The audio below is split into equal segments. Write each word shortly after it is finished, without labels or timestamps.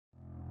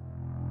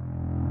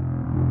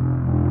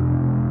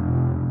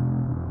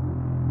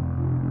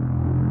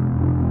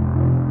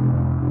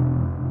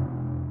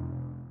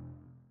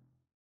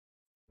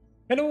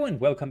Hello and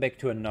welcome back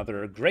to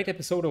another great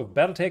episode of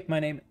BattleTech. My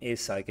name is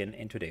Syken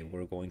and today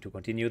we're going to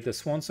continue the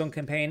Swansong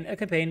campaign, a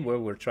campaign where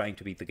we're trying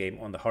to beat the game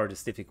on the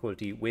hardest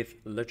difficulty with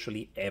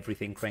literally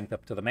everything cranked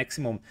up to the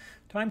maximum.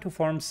 Time to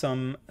farm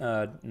some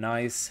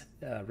nice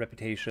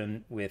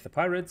reputation with the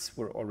pirates.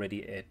 We're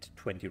already at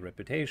 20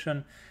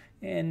 reputation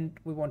and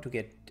we want to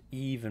get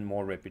even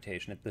more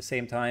reputation. At the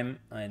same time,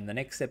 in the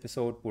next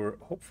episode, we're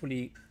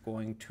hopefully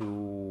going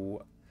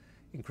to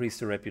increase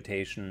the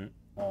reputation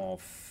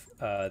of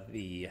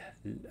the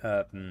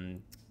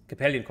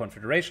Capellian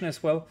Confederation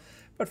as well.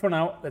 But for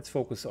now, let's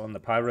focus on the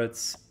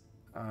pirates.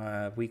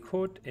 We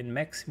could, in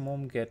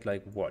maximum, get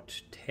like,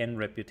 what, 10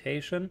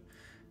 reputation?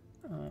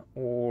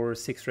 Or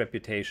 6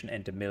 reputation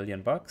and $1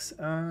 million.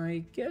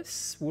 I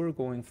guess we're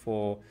going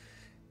for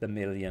the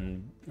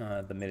million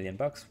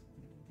bucks.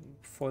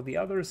 For the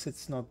others,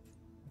 it's not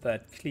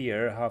that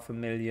clear.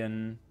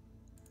 500,000.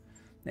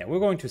 Yeah, we're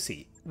going to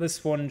see.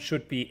 This one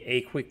should be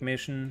a quick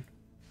mission.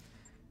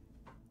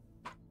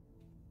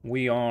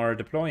 We are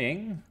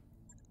deploying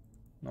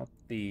not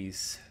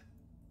these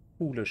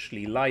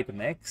foolishly light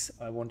mechs.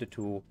 I wanted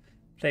to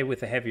play with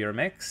the heavier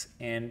mechs,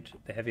 and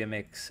the heavier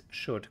mechs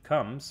should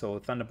come. So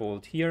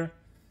Thunderbolt here.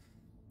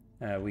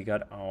 We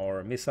got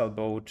our missile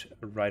boat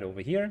right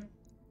over here.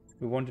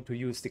 We wanted to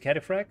use the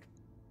Cataphract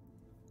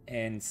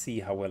and see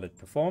how well it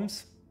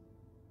performs.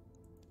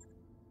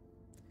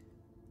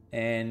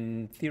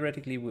 And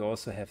theoretically, we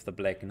also have the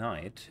Black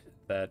Knight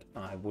that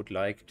I would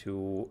like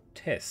to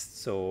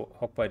test. So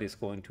Hawkbite is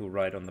going to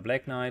ride on the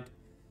Black Knight.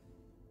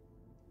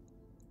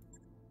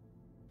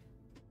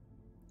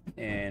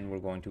 And we're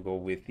going to go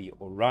with the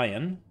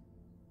Orion.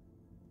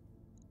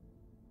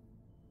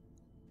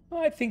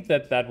 I think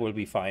that that will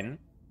be fine.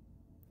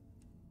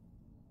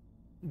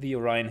 The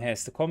Orion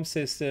has the comm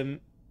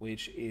system,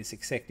 which is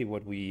exactly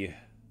what we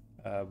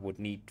would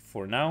need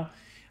for now.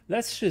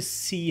 Let's just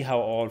see how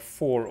all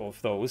 4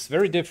 of those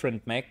very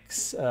different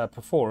mechs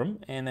perform,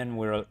 and then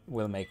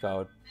we'll make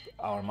out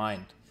our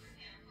mind.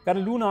 Got a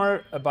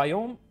lunar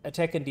biome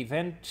attack and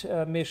defend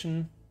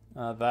mission.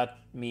 That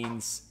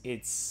means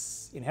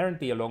it's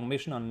inherently a long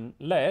mission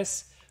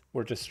unless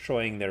we're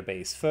destroying their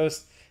base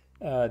first.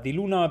 The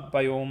lunar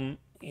biome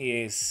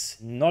is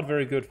not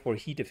very good for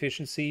heat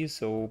efficiency,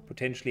 so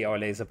potentially our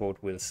laser boat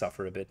will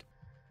suffer a bit.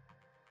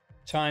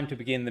 Time to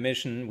begin the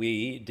mission.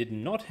 We did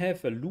not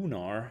have a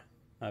lunar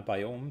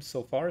biome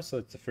so far, so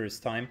it's the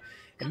first time.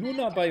 And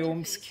lunar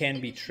biomes can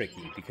be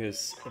tricky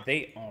because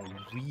they are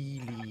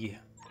really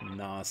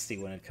nasty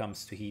when it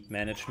comes to heat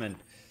management.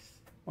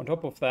 On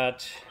top of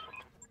that,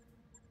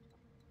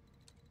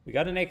 we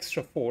got an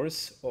extra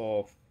force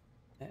of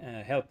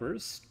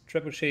helpers.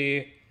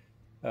 Trebuchet,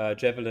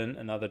 Javelin,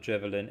 another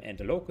Javelin, and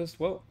a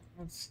Locust. Well,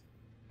 that's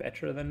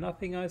better than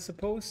nothing, I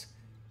suppose.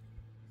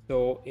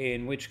 So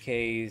in which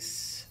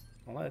case,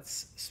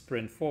 let's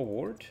sprint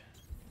forward.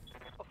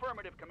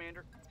 Affirmative,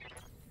 Commander.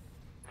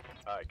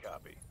 I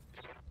copy.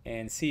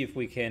 And see if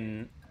we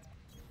can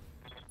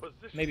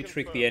maybe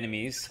trick the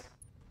enemies.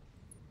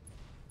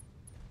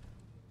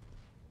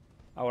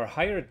 Our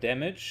higher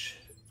damage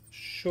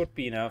should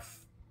be enough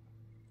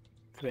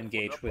to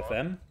engage with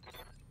them.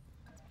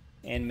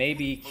 And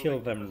maybe kill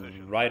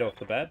them right off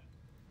the bat.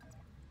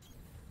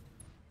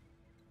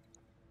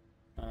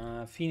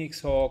 Phoenix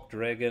Hawk,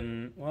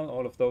 Dragon, well,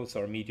 all of those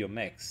are medium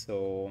mechs,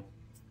 so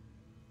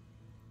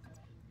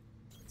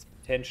it's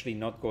potentially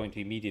not going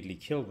to immediately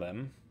kill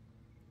them.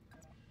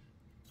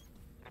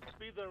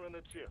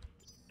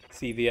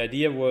 See, the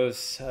idea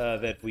was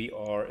that we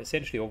are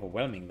essentially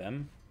overwhelming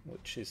them,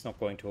 which is not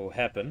going to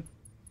happen.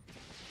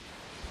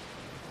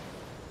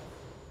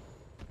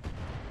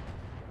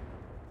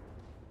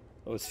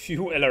 Those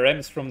few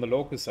LRMs from the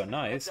Locust are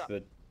nice,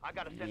 but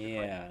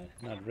yeah,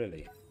 not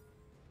really.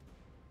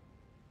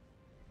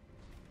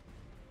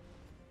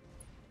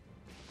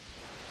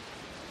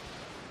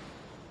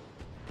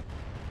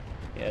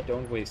 Yeah,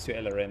 don't waste your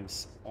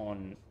LRMs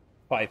on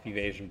 5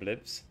 evasion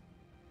blips.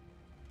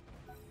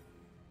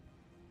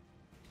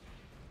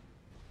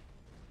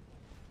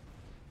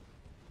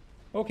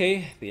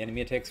 Okay, the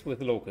enemy attacks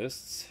with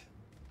Locusts.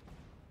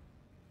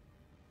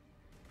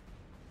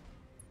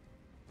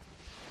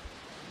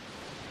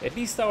 At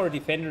least our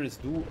defenders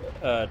do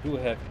have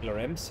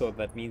LRMs, so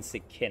that means they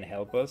can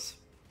help us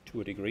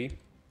to a degree.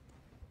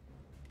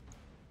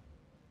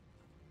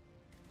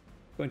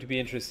 Going to be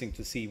interesting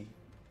to see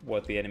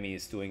what the enemy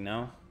is doing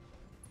now.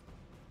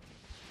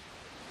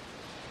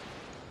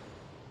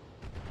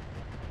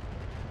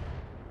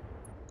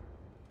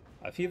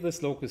 I feel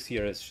this Locust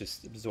here has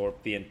just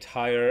absorbed the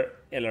entire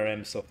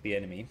LRMs of the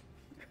enemy.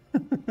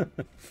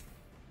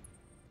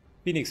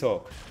 Phoenix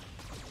Hawk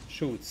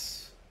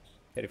shoots.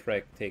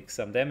 Cataphract takes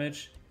some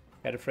damage.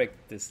 Cataphract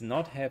does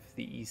not have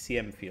the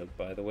ECM field,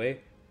 by the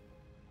way.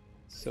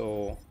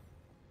 So,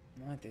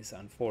 that is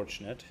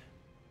unfortunate.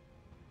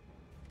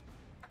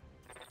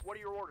 What are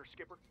your orders,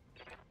 Skipper?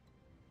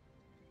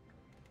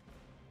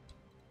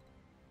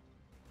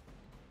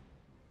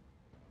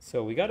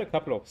 So we got a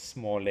couple of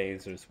small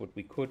lasers. What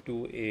we could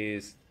do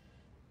is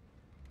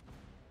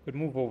could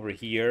move over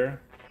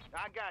here.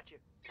 I got you.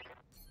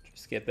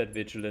 get that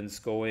vigilance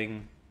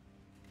going.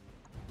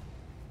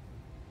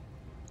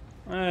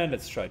 And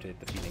let's try to hit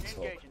the Phoenix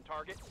Hawk. Engaging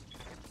target.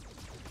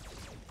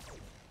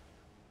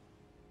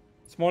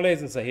 Small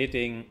lasers are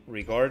hitting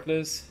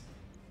regardless,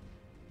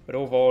 but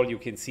overall you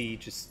can see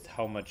just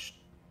how much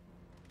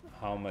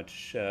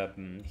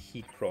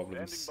heat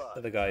problems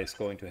the guy is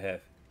going to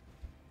have.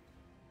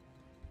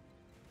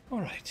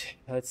 Alright,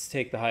 let's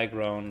take the high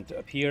ground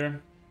up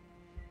here.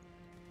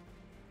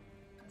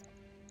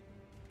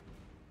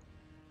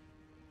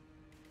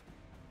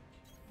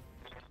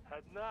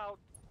 Heading out.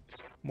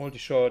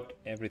 Multi-shot,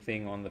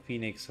 everything on the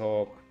Phoenix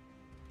Hawk.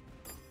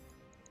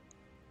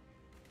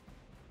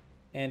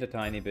 And a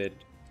tiny bit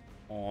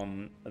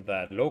on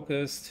that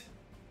Locust.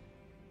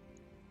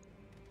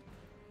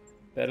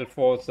 That'll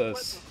force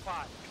us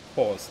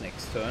pause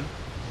next turn.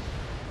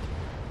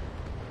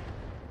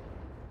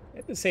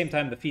 At the same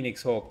time, the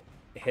Phoenix Hawk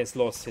has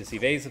lost his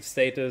evasive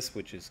status,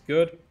 which is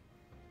good.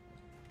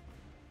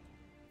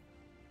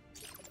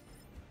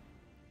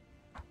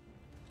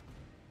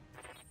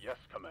 Yes,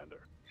 Commander.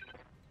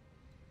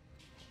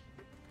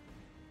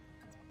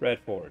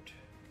 Bradford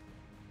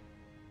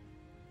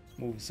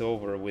moves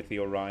over with the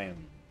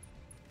Orion.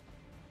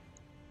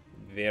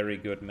 Very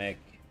good mech.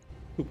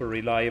 Super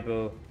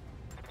reliable.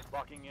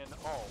 Locking in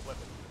all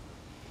weapons.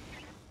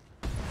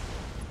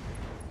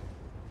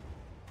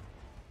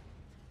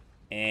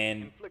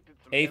 And Inflicted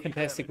some a heavy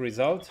fantastic damage.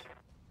 result.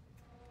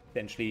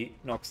 Essentially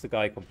knocks the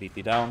guy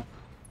completely down.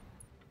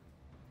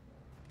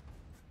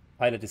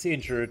 Pilot is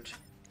injured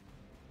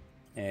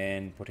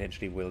and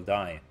potentially will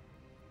die.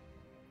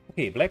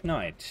 Okay, Black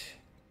Knight.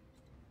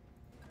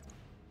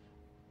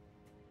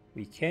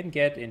 We can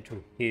get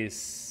into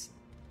his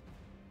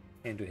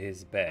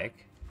bag.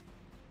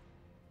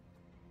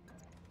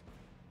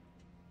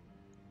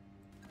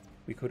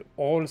 We could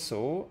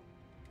also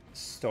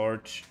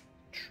start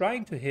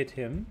trying to hit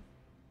him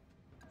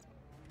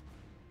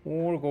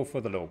or go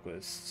for the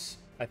Locusts.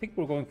 I think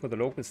we're going for the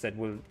Locusts. That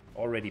will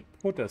already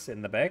put us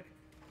in the back,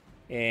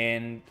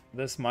 and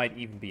this might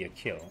even be a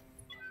kill.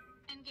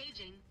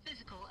 Engaging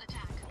physical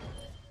attack.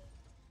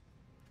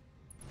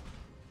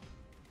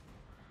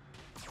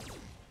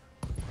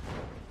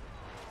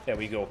 There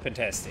we go,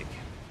 fantastic.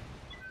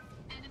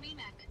 Enemy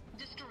mech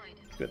destroyed.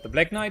 Good. The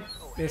Black Knight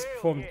has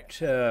performed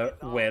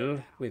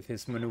well with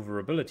his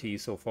maneuverability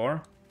so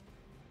far.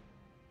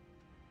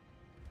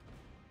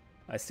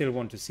 I still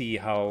want to see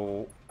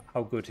how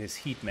good his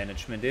heat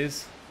management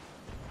is.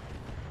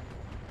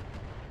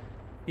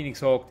 Phoenix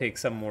Hawk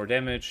takes some more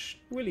damage,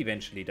 will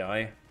eventually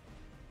die.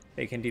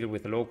 They can deal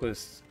with the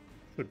Locusts.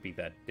 Should be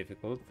that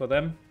difficult for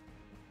them.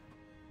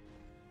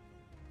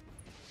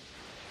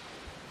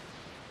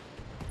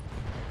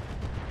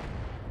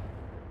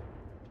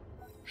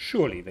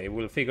 Surely they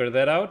will figure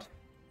that out.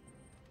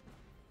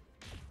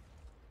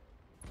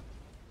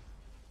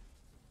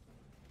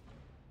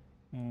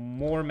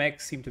 More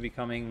mechs seem to be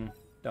coming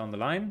down the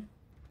line.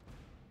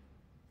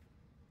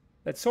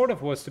 That sort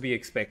of was to be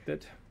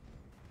expected.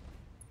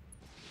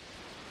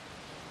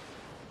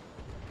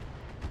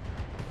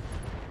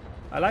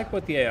 I like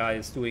what the AI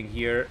is doing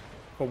here.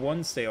 For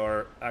once, they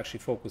are actually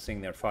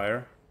focusing their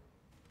fire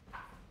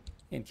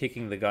and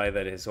kicking the guy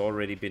that has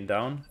already been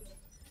down.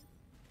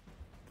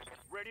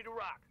 Ready to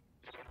rock.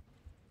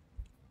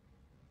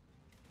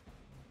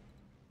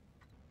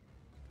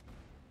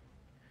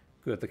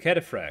 Good, the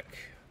Cataphract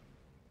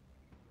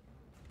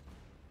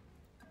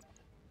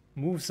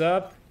moves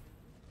up,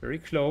 very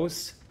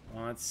close.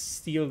 Let's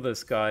steal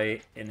this guy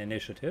in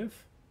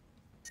initiative.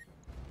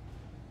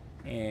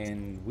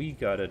 And we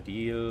gotta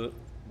deal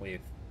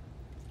with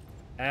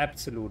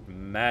absolute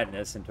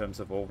madness in terms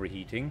of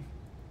overheating.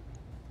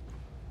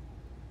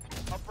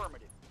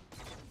 Affirmative.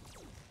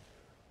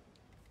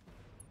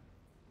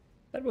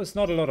 That was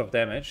not a lot of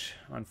damage,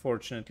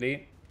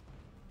 unfortunately.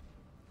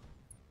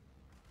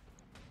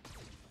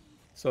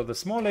 So the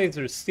small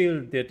lasers still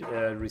did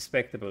a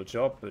respectable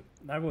job, but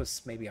that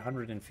was maybe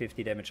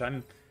 150 damage.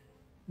 I'm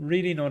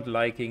really not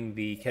liking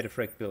the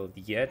Cataphract build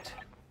yet.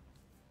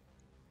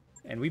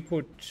 And we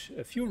put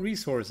a few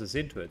resources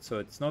into it, so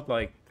it's not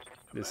like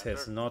this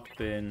has not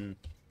been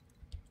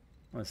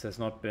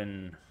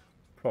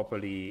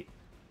properly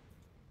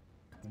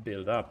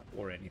built up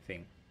or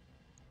anything.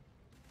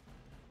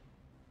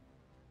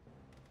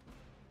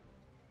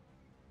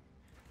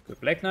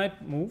 Good, Black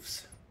Knight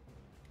moves.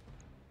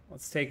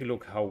 Let's take a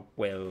look how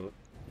well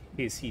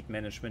his heat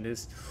management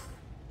is.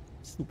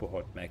 Super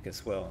hot mech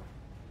as well.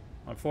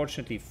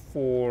 Unfortunately,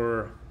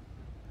 4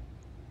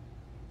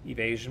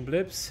 evasion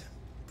blips.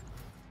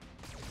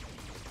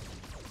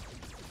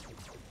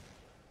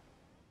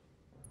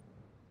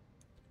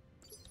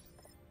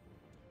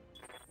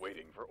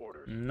 Waiting for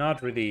orders.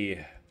 Not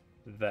really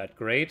that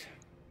great.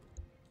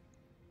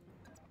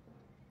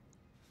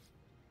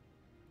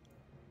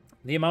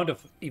 The amount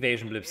of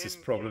evasion blips is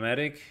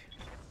problematic.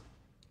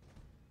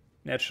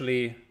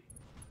 Naturally,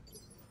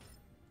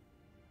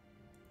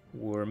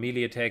 we're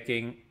melee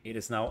attacking. It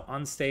is now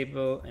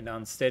unstable and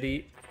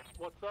unsteady.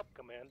 What's up,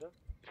 Commander?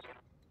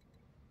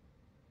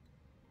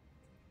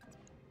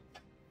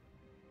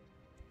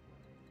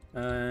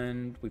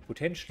 And we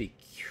potentially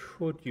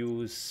could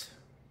use...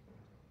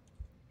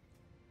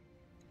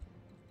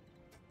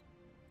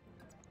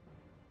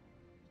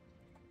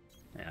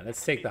 Yeah,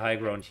 let's take the high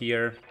ground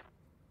here.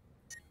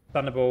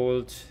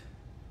 Thunderbolt.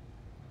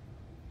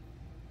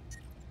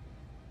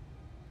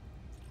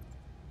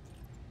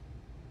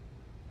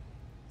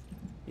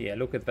 Yeah,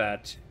 look at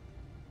that.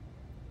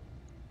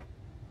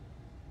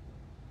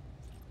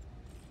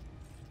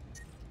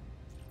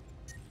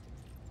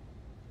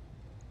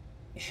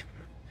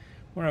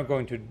 We're not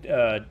going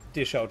to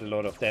dish out a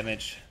lot of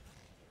damage.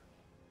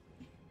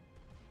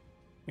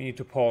 We need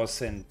to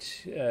pause and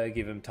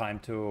give him time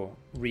to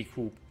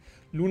recoup.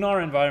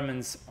 Lunar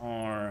environments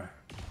are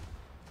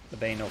the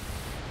bane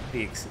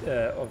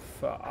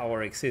of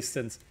our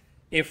existence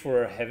if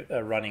we're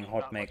running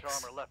hot Not much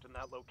mechs. armor left in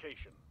that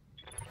location.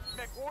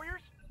 Mech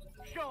warriors,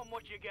 show them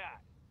what you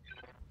got.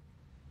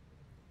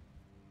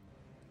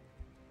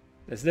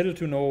 There's little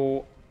to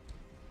no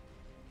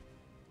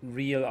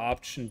real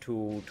option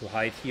to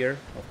hide here,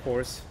 of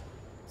course.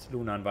 It's a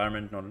lunar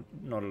environment,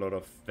 not a lot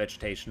of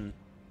vegetation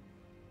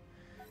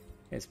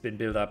has been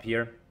built up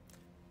here.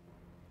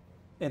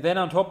 And then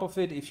on top of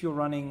it, if you're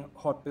running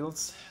hot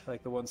builds,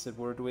 like the ones that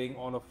we're doing,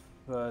 all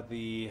of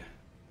the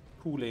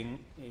cooling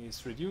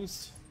is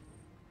reduced.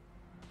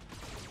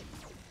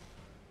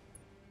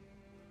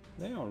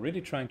 They are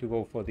really trying to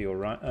go for the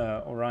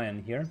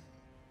Orion here.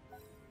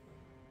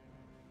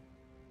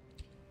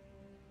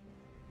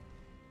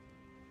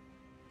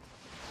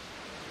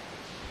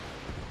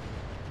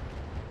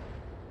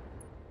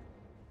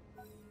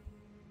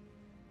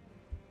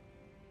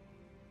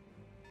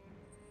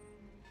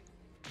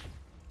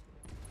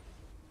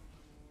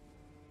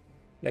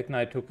 Black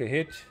Knight took a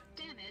hit.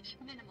 Damage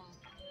minimal.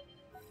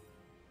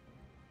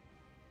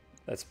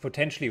 That's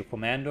potentially a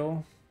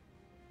commando.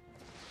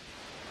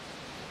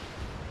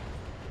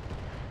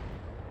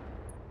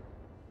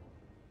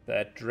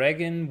 That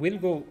dragon will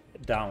go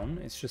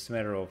down. It's just a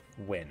matter of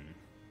when,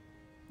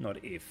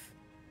 not if.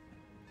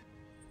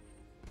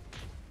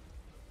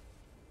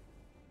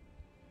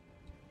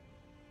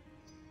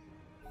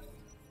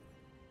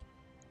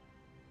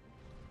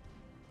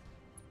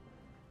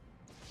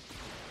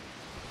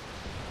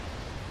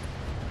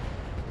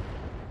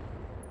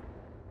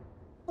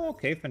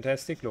 Okay,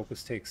 fantastic.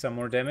 Locust takes some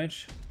more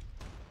damage.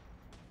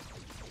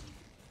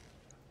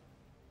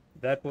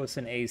 That was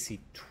an AC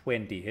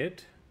 20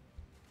 hit.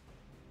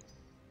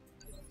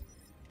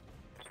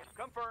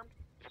 Confirmed.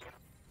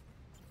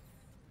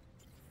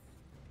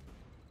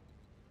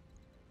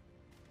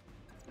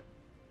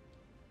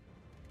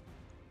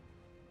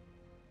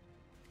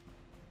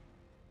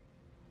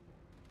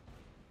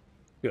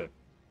 Good.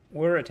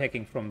 We're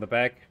attacking from the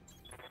back.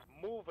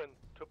 Moving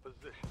to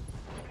position.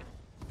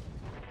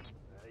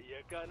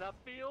 You're gonna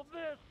feel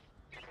this.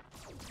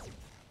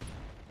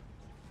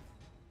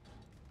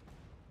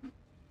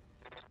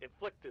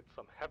 Inflicted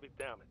some heavy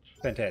damage.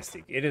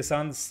 Fantastic. It is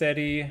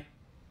unsteady.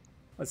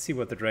 Let's see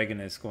what the dragon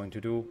is going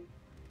to do.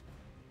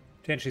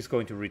 Potentially is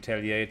going to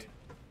retaliate.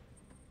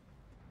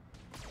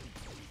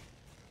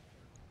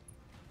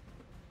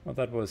 Well,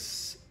 that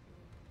was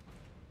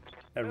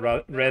a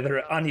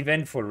rather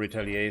uneventful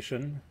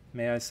retaliation,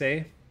 may I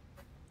say.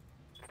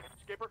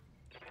 Skipper.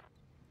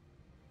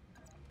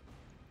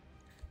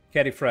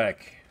 Caddyfrack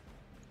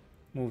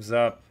moves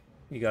up.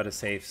 You gotta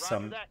save Roger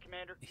some that,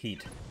 Commander.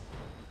 heat.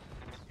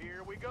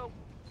 Here we go.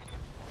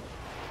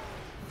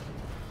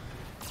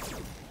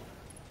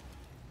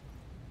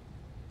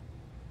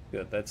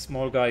 Good, that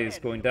small guy is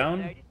going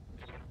down. Aye,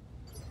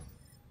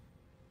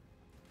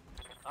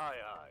 aye.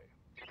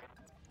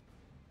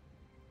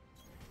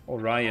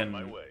 On my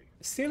Orion, way.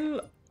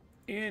 still,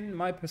 in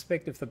my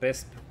perspective, the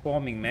best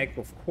performing mech.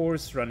 Of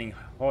course, running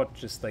hot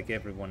just like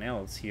everyone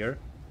else here.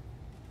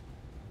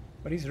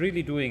 But he's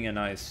really doing a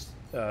nice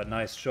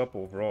job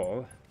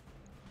overall.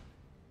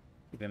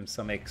 Give him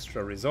some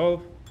extra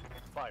resolve.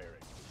 Firing.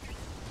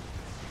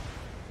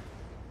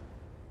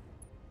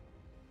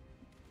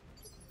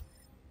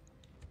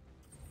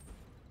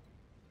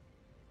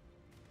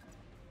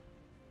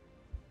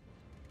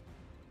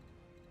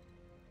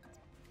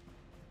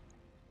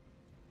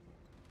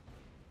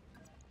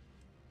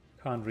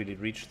 Can't really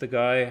reach the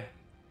guy.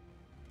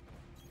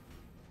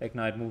 Black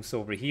Knight moves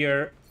over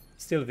here.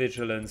 Still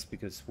vigilance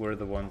because we're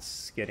the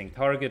ones getting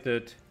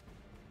targeted.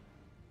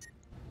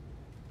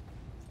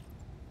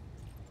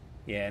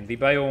 Yeah, and the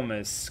biome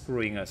is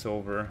screwing us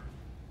over.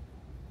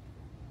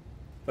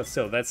 But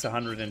still, that's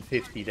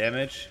 150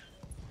 damage.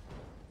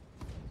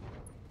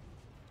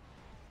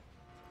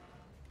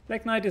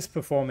 Black Knight is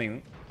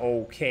performing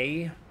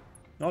okay.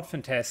 Not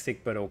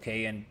fantastic, but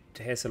okay, and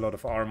has a lot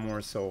of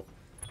armor, so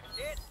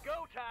It's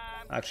go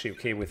time. actually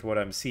okay with what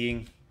I'm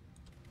seeing.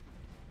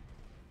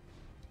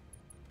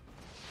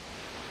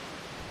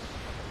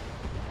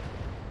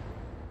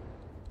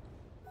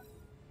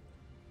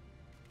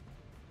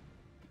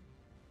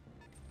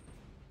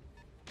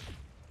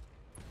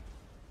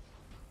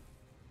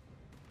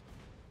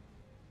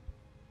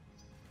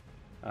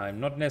 I'm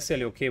not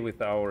necessarily okay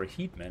with our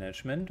heat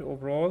management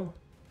overall.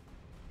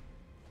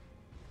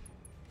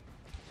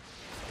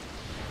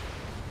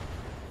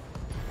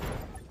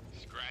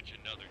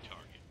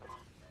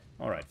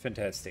 Alright,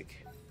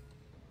 fantastic.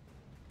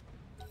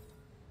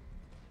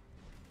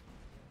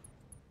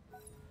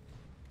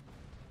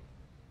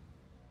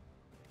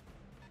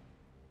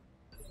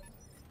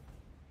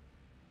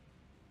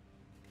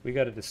 We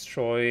gotta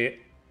destroy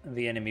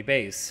the enemy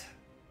base.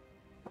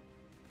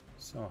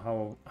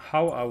 So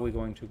how are we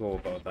going to go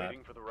about that?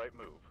 Waiting for the right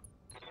move.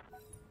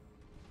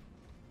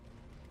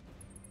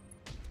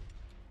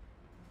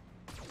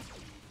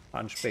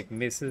 Hunchback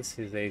misses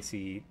his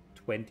AC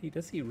 20.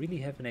 Does he really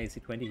have an AC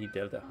 20? He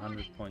dealt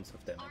 100 points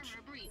of damage. Armor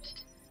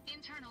breached.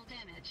 Internal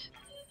damage.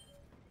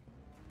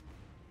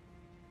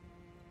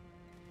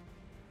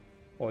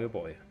 Boy, oh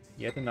boy.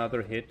 Yet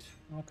another hit.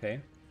 Okay.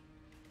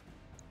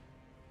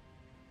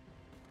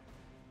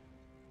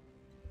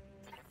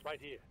 Right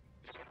here.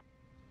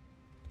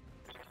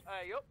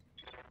 Yup.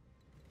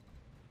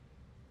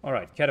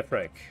 Alright,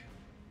 Cataphract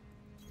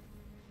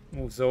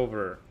moves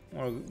over.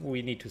 Or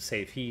we need to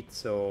save heat,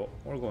 so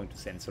we're going to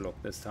sensor lock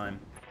this time.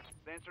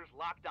 Sensors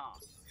locked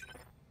on.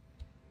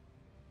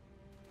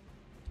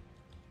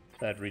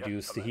 That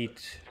reduced the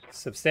heat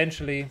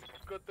substantially.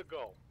 Good to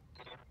go.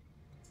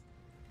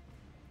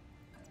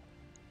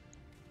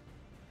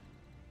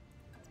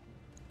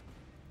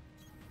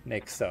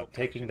 Next up,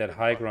 taking that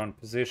high ground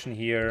position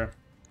here.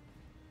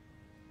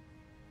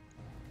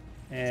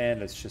 And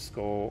let's just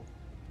go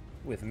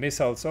with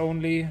missiles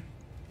only.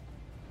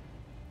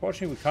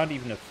 Fortunately, we can't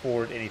even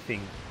afford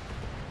anything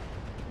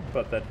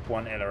but that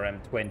one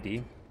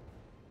LRM-20.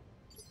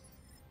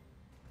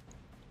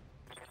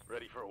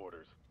 Ready for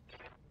orders.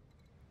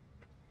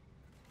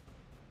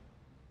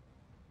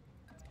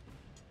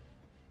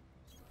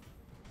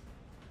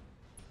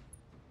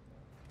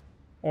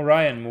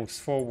 Orion moves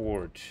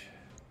forward.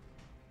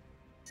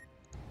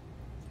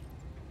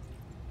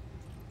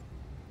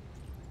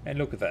 And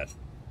look at that.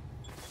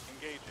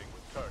 Engaging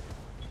with target.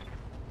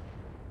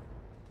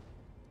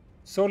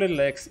 So little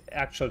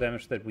actual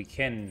damage that we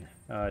can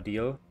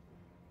deal.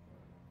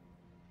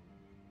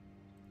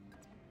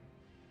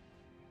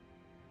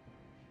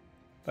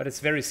 But it's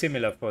very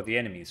similar for the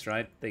enemies,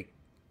 right? They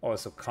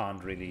also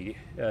can't really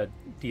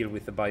deal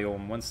with the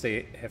biome. Once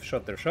they have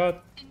shot their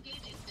shot,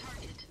 Engaging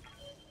target.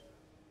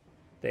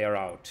 they are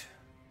out.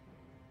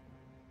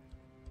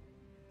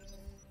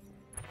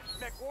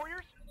 Mech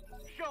warriors,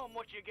 show them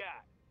what you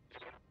got.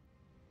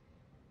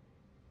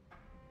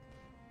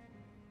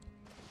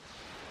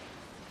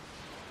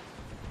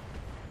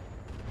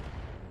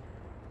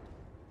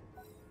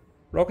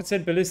 Rockets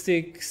and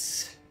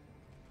ballistics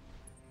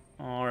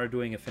are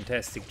doing a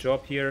fantastic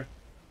job here.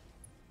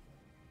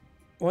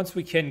 Once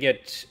we can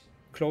get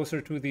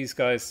closer to these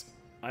guys,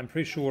 I'm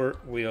pretty sure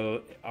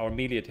our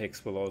melee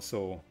attacks will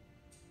also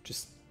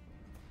just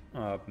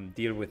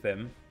deal with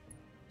them.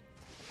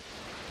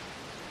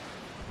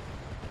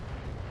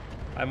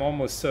 I'm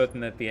almost certain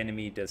that the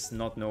enemy does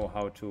not know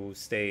how to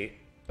stay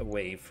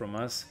away from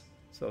us,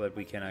 so that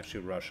we can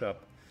actually rush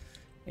up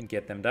and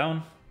get them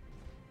down.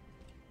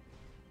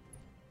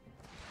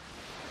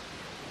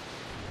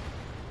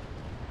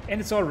 And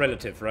it's all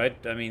relative, right?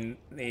 I mean,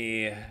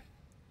 the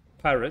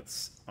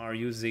pirates are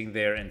using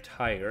their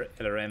entire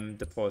LRM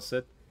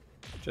deposit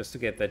just to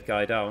get that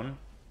guy down.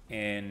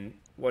 And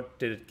what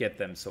did it get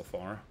them so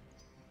far?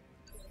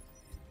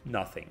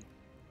 Nothing.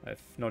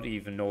 I've not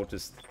even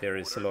noticed there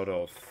is a lot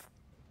of...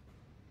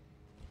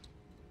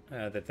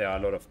 that there are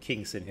a lot of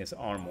kinks in his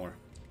armor.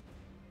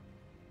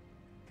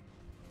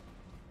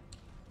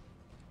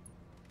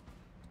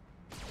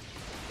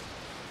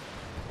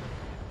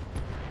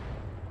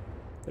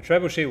 The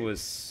trebuchet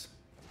was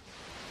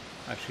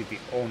actually the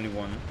only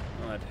one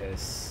that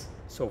has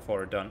so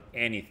far done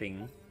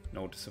anything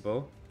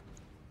noticeable.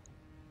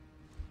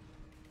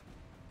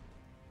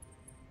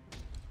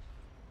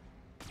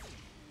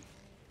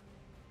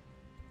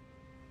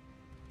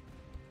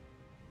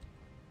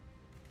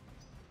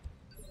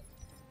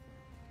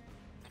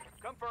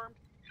 Confirmed.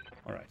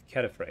 Alright,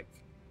 Cataphract.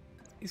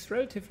 He's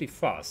relatively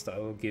fast, I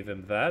will give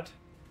him that.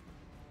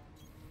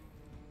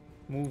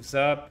 Moves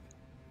up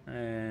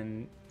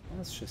and...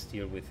 let's just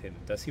deal with him.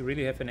 Does he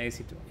really have an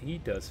AC? He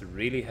does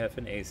really have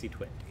an AC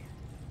 20.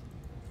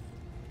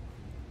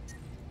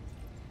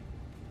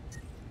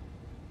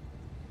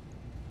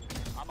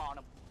 I'm on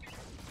him.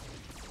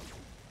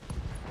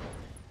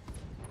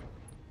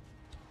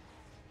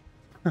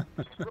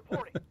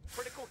 Reporting.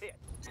 Critical hit.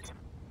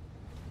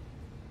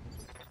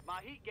 My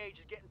heat gauge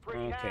is getting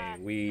pretty high.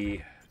 Okay,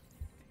 we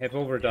have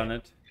overdone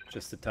it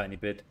just a tiny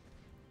bit.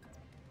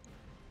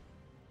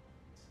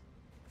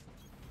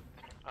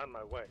 On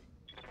my way.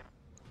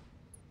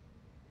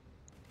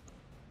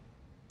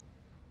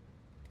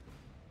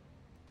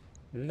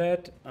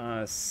 Let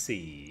us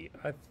see.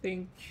 I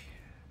think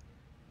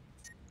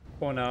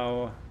for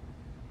now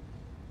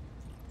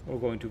we're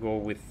going to go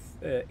with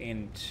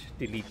and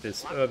delete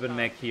this urban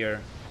mech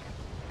here.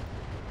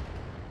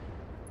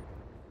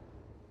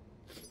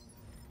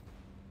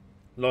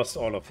 Lost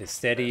all of his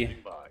steady.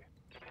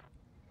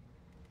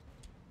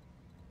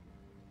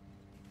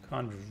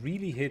 Can't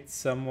really hit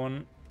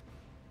someone.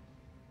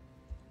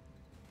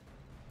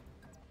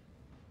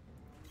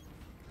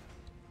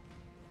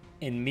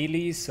 in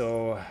melee,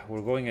 so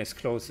we're going as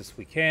close as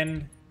we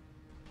can.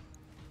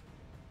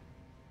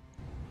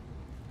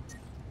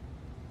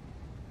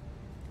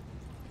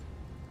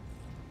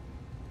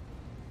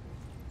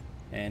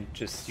 And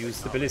just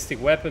use the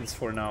ballistic weapons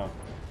for now.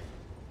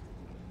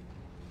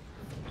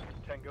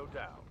 Tango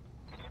down.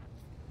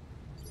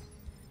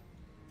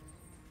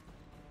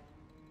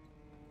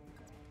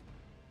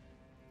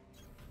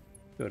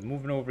 Good,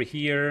 moving over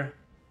here.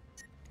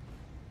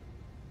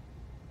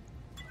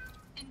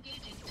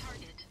 Engaging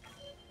target.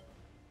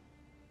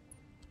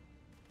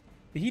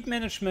 The heat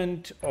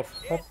management of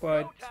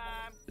Hawkbite,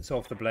 so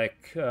of the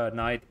Black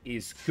Knight,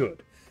 is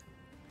good.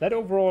 That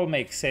overall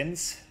makes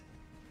sense,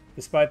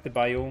 despite the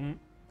biome.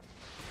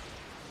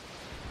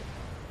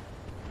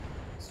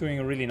 It's doing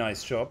a really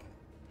nice job.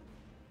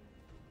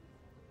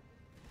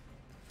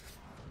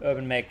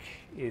 Urban Mech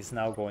is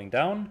now going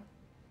down.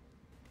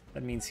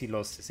 That means he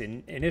lost his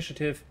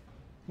initiative.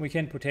 We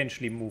can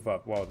potentially move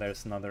up. Wow,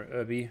 there's another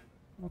Urbi.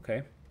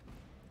 Okay.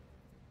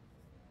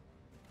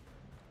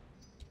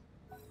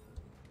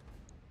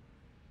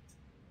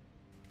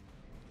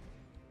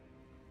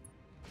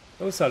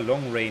 Those are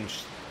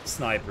long-range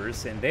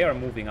snipers, and they are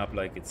moving up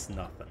like it's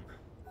nothing.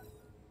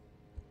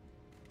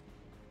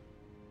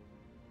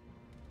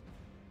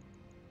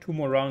 Two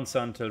more rounds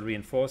until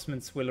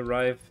reinforcements will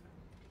arrive.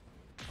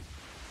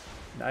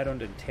 I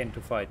don't intend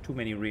to fight too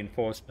many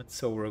reinforcements,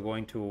 so we're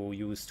going to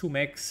use 2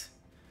 mechs,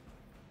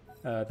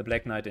 the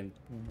Black Knight and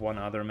 1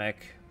 other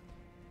mech,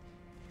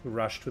 to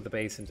rush to the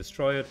base and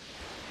destroy it.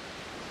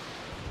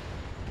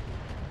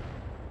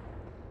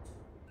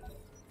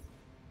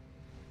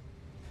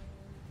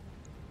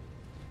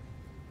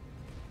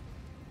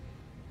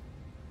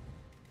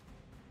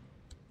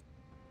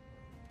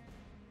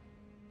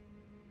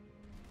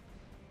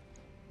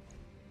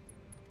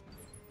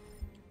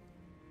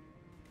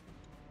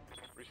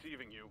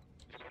 Receiving you.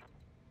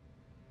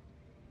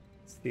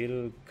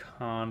 Still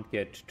can't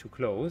get too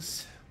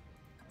close,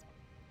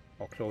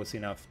 or close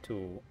enough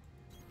to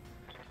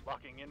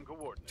Locking in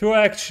coordinates.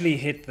 actually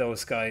hit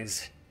those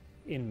guys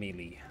in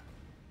melee.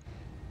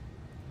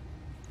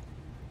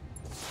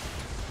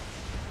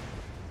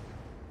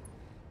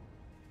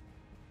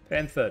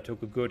 Panther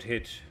took a good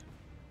hit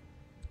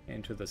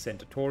into the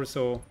center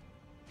torso.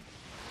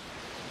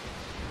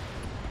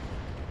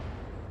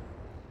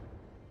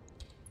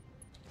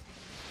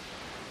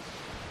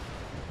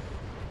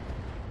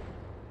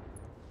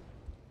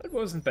 That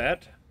wasn't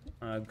bad.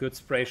 Good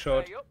spray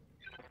shot. Hey, up.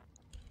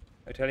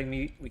 Are you telling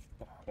me we?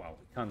 Oh, wow,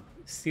 we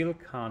still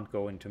can't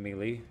go into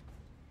melee.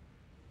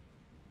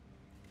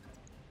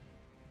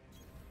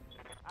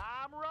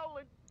 I'm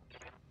rolling.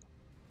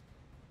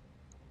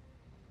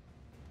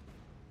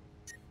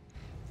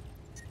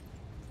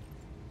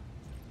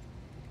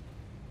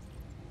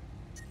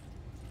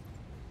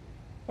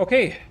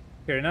 Okay,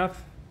 fair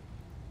enough.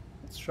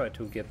 Let's try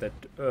to get that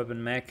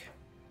urban mech.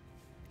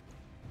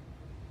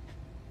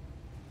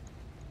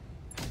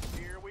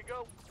 Here we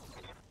go.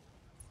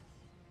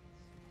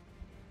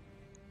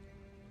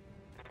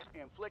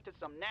 Inflicted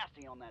some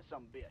nasty on that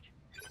some bitch.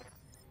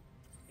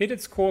 Hit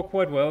its core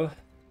quite well,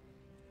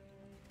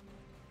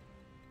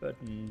 but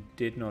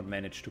did not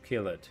manage to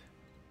kill it.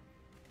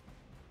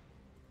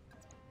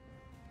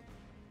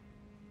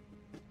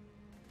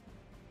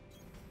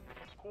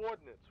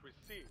 Coordinates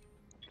received.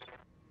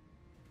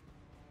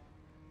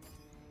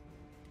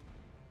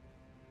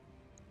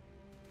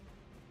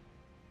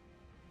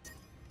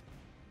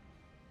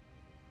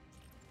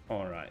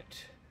 All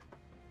right.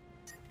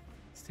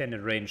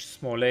 Extended range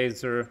small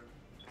laser.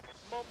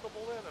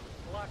 Multiple enemies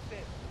locked in.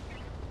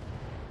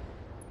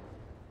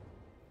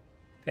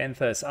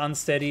 Panther is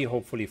unsteady,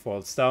 hopefully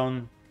falls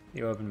down.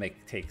 The urban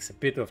mech takes a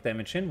bit of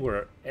damage and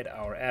we're at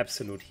our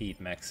absolute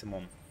heat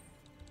maximum.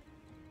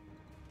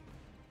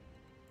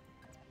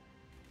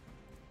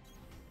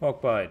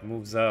 Hawkbite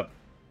moves up.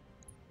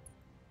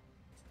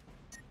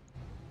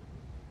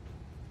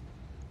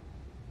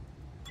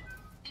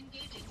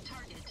 Engaging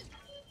target.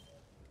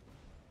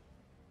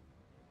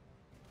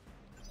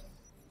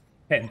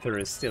 Panther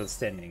is still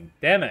standing.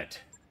 Damn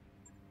it!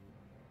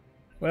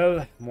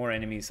 Well, more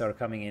enemies are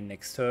coming in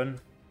next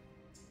turn.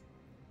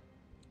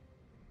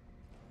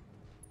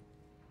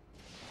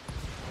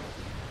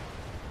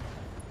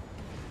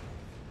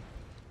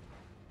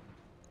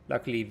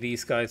 Luckily,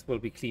 these guys will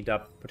be cleaned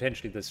up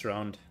potentially this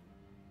round.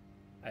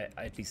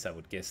 At least I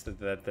would guess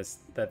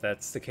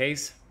that's the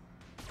case.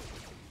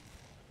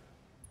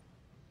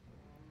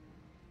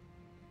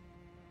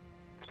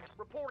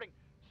 Reporting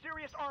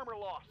serious armor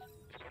loss.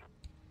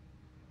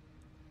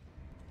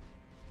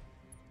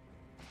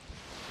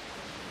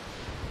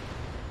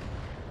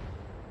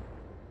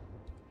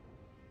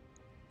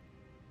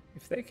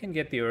 If they can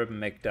get the urban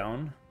mech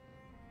down,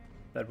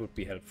 that would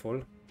be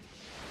helpful.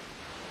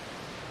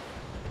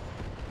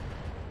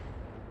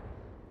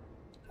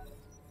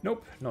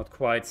 Nope, not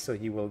quite, so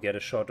he will get a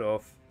shot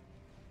off.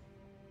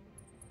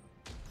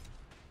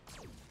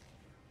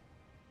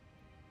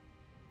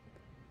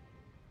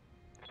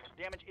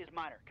 Damage is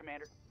minor,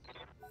 Commander.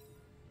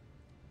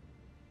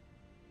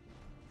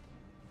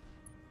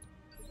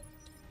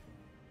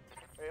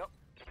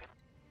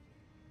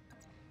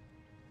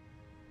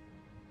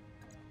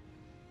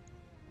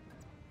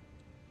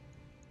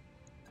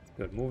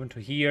 Good, move into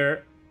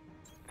here.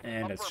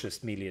 And let's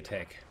just melee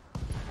attack.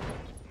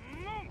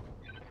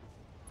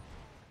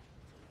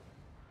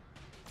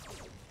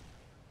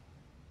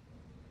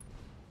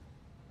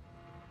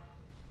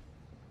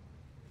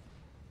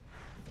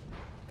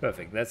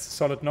 Perfect, that's a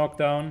solid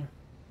knockdown.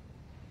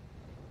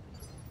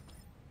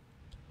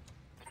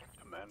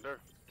 Commander.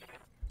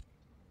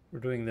 We're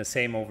doing the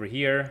same over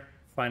here.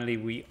 Finally,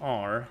 we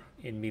are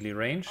in melee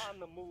range. On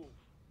the move.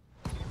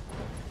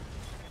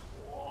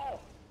 Whoa.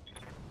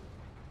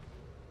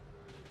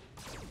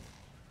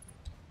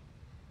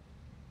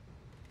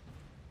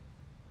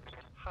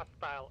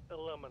 Hostile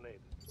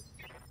eliminated.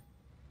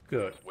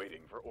 Good.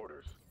 Waiting for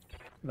orders.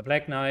 The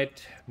Black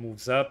Knight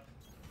moves up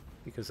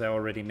because I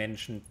already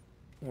mentioned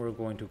we're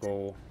going to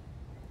go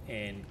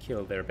and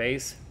kill their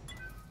base.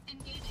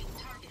 Engaging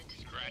target.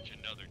 Scratch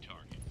another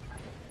target.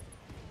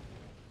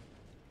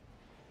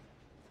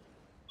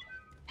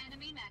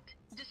 Enemy mech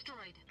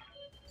destroyed.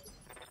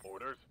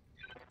 Orders.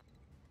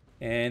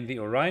 And the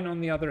Orion, on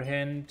the other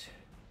hand,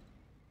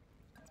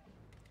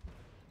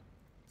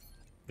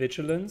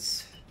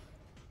 vigilance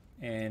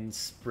and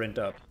sprint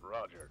up.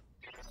 Roger.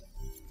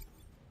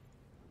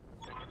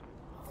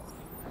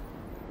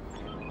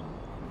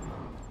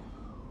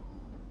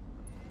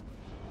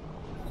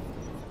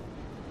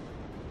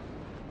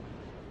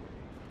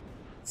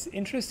 It's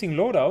interesting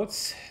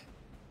loadouts.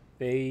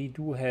 They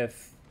do have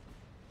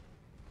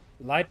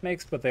light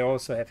mechs, but they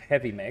also have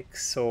heavy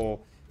mechs. So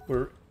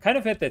we're kind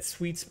of at that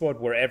sweet spot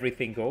where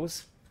everything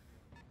goes.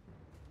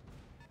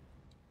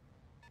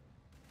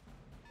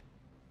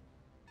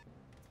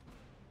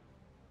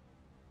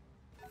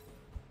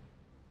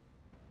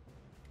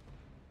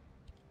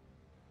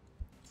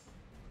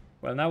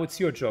 Well, now it's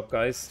your job,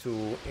 guys,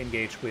 to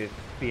engage with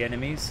the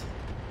enemies.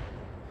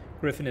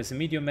 Griffin is a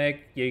medium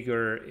mech,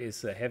 Jaeger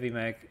is a heavy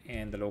mech,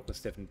 and the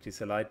Locust definitely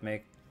is a light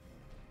mech.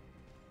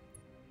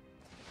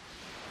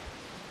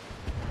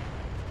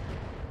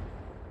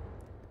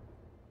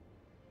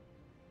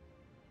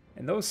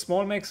 And those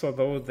small mechs,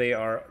 although they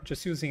are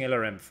just using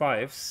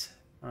LRM-5s,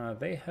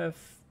 they have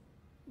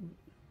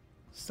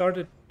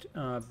started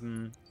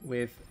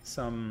with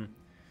some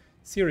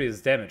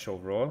serious damage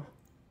overall.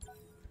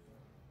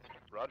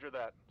 Roger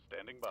that.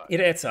 Standing by. It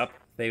adds up.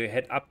 They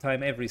had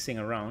uptime every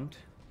single round.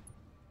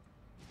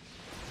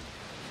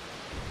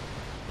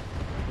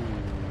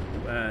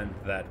 Ooh, and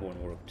that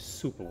one worked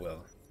super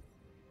well.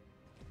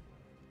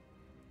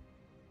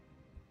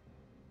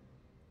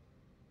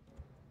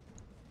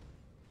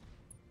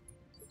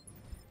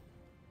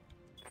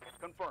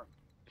 Confirmed.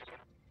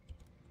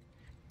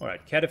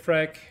 Alright,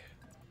 Cataphrag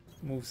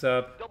moves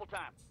up Double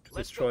time. to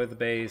destroy the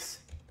base.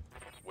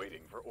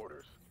 Waiting for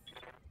orders.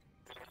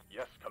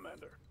 Yes,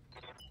 Commander.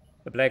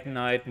 The Black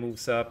Knight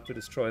moves up to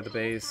destroy the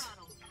base.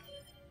 Throttle.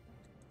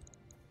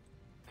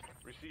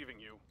 Receiving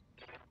you.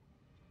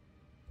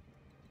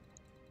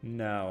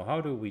 Now, how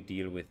do we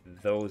deal with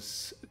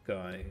those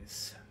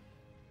guys?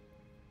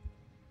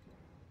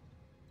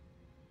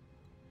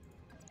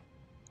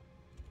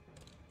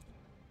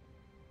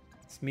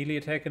 Is melee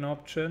attack an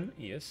option?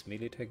 Yes,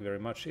 melee attack very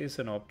much is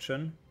an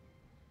option.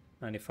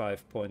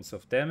 95 points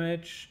of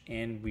damage,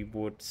 and we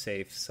would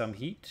save some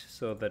heat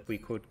so that we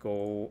could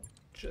go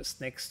just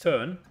next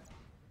turn.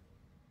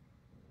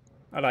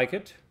 I like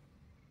it.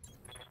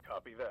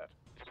 Copy that.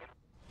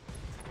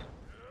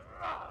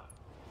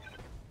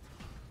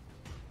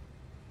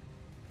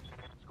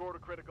 Scored a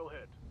critical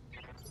hit.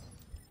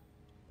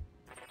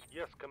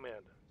 Yes,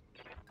 Commander.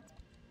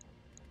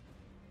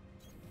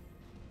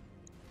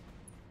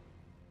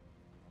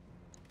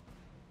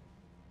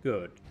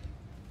 Good.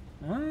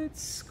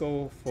 Let's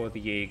go for the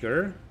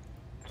Jaeger.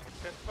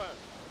 Confirmed.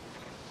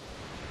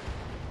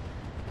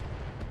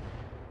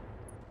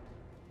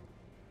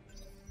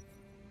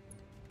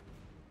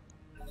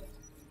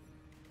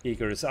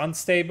 Jaeger is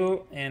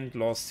unstable and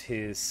lost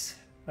his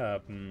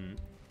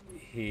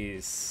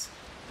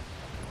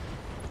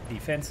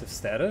defensive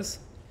status.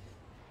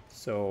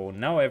 So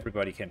now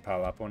everybody can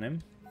pile up on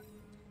him.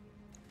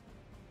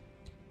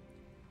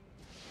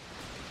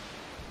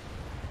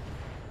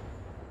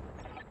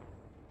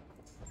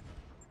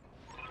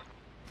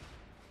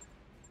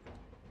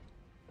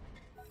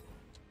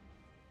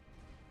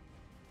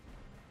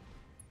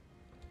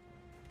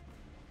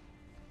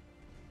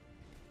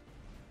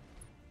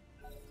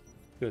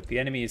 Good, the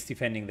enemy is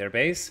defending their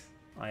base.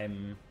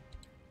 I'm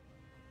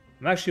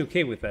actually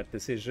okay with that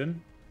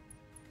decision.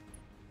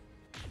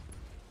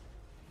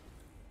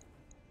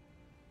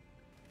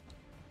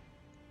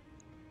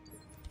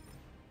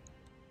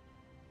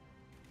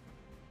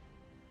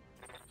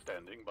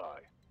 Standing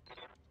by.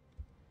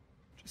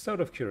 Just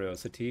out of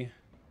curiosity.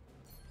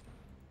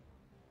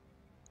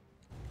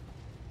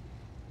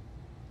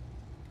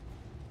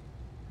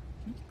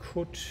 He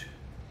could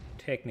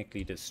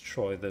technically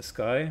destroy this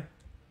guy.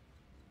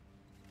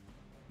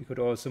 We could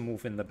also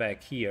move in the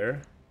back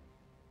here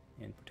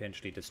and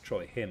potentially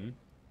destroy him,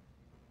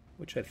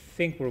 which I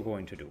think we're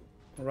going to do.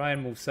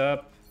 Orion moves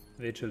up,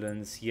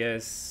 vigilance,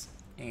 yes,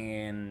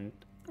 and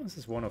this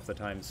is one of the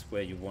times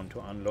where you want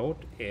to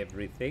unload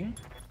everything.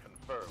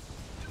 Confirmed.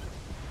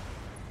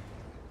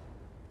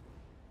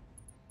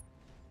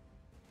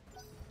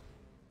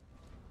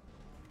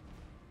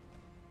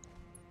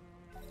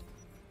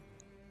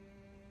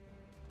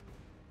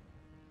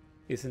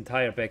 His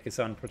entire back is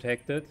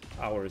unprotected.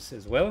 Ours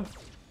as well.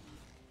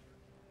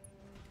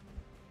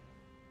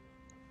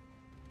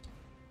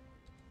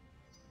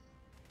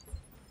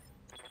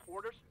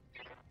 Orders.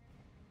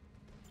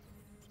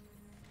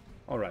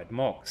 Alright,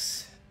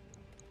 Mechs.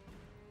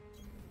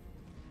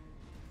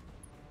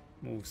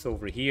 Moves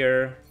over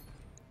here.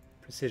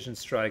 Precision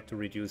strike to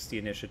reduce the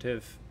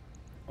initiative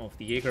of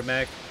the Jaeger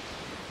mech.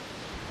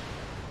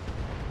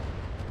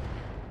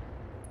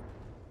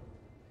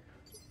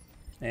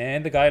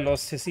 And the guy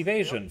lost his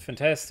evasion.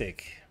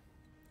 Fantastic.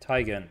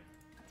 Syken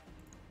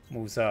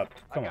moves up.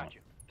 Come on.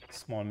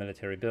 Small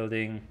military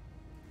building.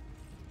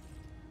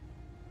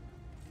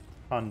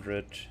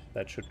 100.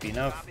 That should be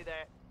enough. Copy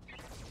that.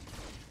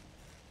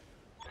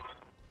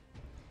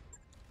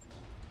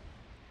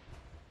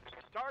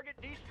 Target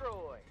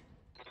destroyed.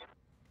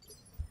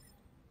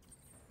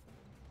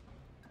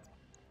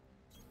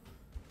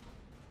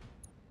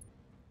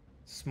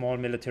 Small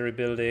military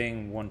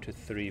building. 1, 2,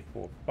 3,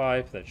 4,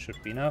 5. That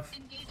should be enough.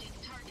 Engaging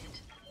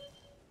target.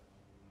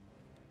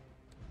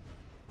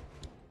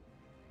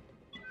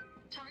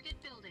 Target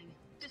building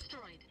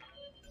destroyed.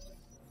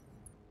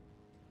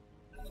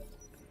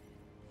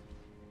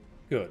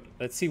 Good.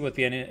 Let's see what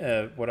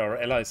the what our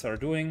allies are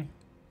doing.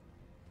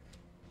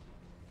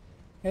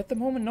 At the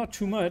moment, not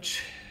too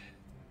much.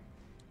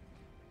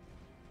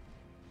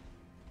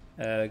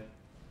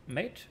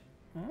 Mate,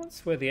 well,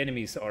 that's where the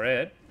enemies are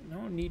at.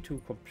 No need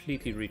to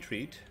completely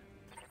retreat.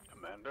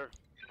 Commander.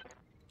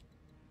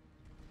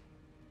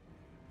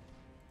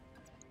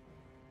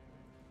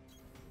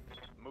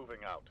 Moving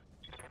out.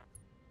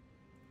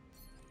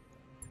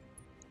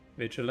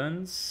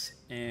 Vigilance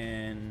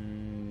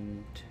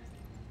and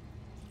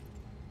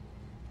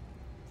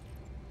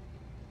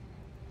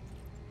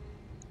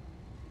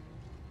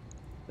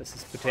this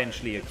is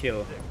potentially a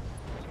kill.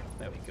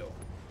 There we go.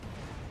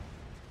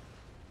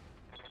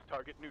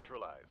 Target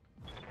neutralized.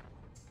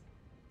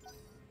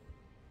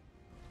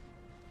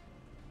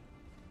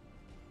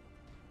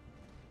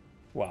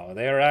 Wow,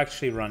 they are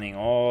actually running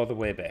all the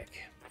way back.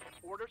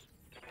 Orders.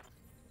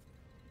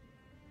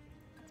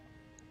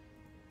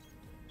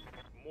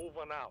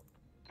 Moving out.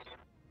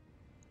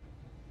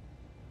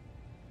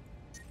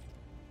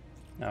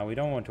 Now we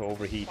don't want to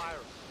overheat. Fire.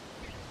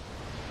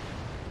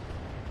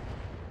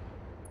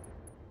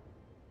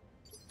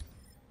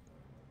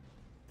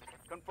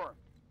 Confirmed.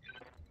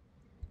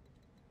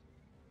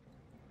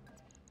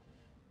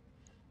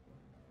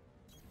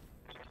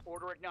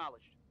 Order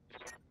acknowledged.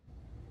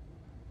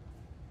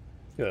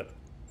 Good.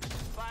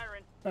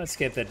 Firing. Let's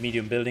get that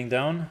medium building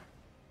down.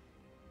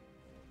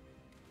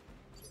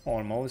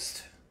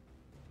 Almost.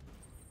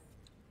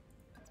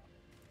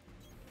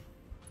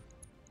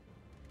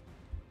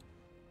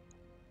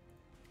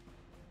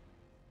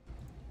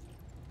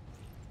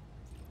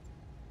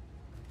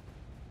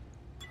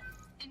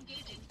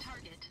 Engaging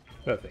target.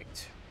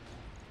 Perfect.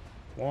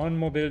 One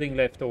more building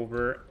left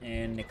over,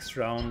 and next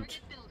round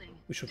Target building.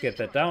 we should get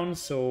that down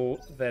so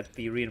that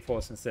the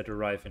reinforcements that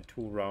arrive in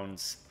 2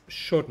 rounds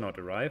should not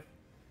arrive.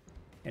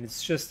 And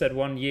it's just that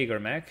one Jaeger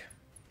mech.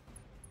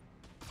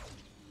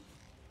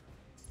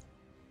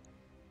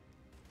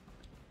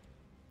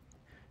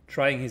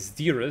 Trying his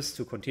dearest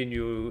to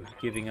continue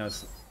giving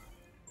us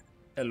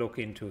a look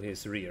into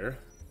his rear.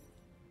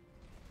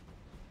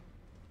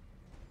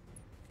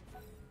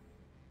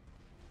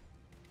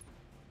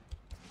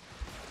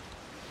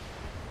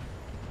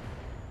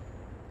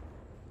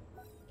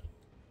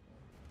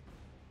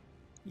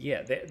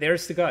 Yeah,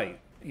 there's the guy.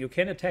 You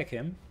can attack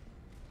him.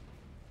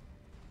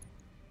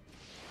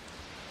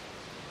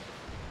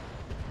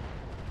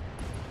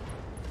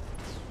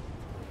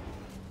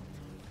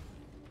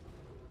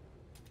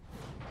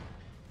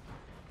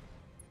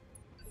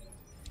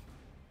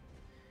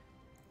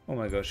 Oh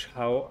my gosh,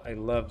 how I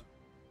love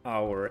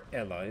our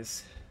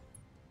allies.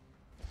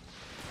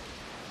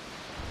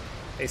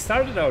 They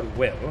started out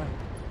well,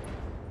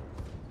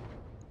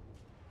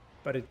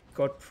 but it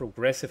got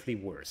progressively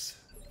worse.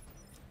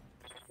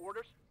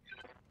 Orders.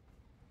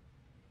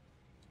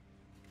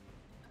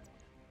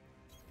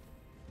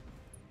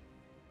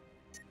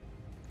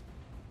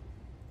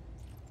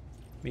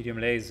 Medium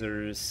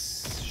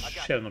lasers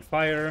shall not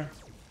fire.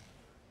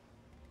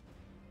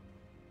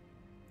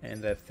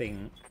 And that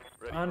thing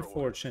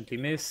unfortunately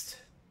missed.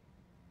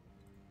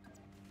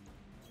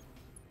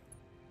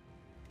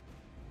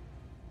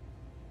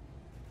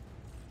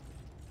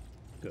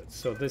 Good,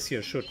 so this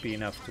here should be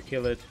enough to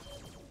kill it.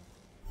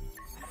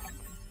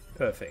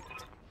 Perfect.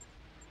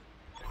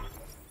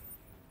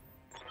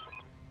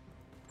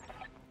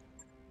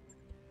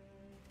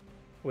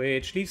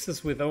 Which leaves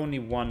us with only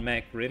one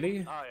mech,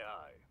 really, Aye,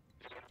 aye.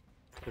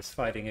 that's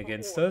fighting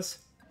against us.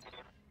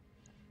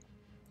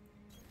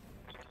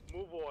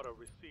 Move order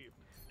received.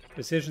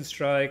 Precision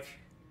strike.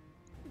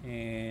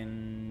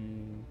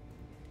 And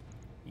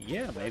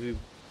yeah, maybe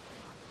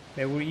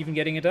we're even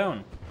getting it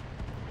down.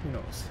 Who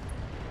knows?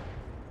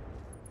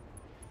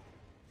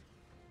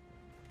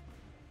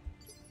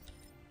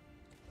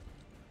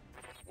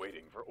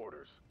 Waiting for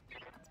orders.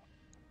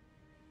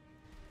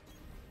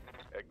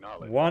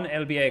 Acknowledge. One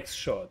LBX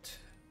shot.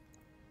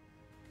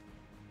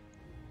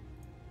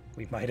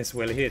 We might as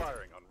well hit.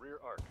 Firing on rear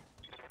arc.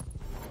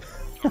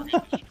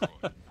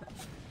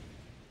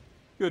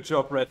 Good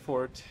job,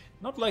 Redford.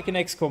 Not like in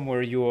XCOM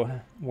where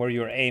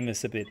your aim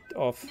is a bit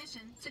off.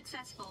 Mission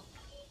successful.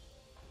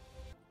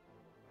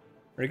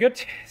 Very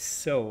good.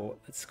 So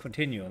let's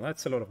continue.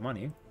 That's a lot of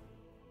money.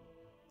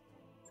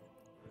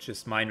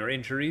 Just minor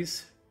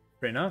injuries.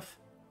 Fair enough.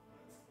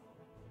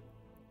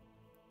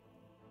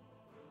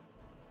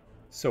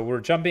 So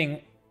we're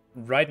jumping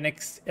right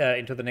next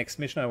into the next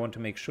mission. I want to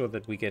make sure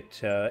that we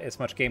get as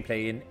much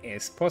gameplay in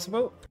as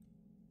possible.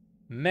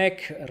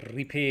 Mech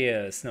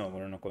repairs. No,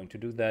 we're not going to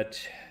do that.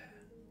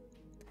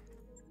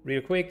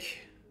 Real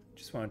quick,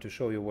 just wanted to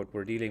show you what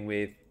we're dealing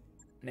with.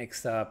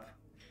 Next up,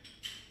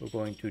 we're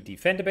going to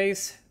defend the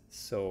base.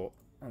 So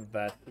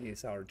that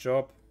is our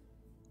job.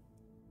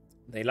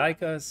 They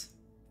like us.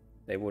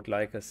 They would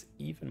like us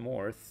even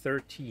more.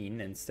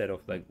 13 instead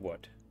of like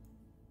what?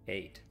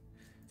 8.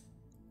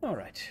 All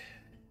right.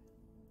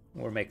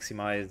 We're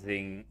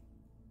maximizing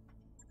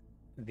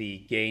the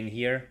gain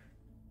here.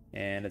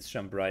 And let's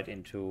jump right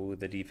into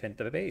the defend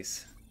the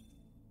base.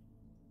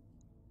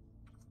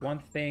 One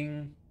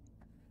thing,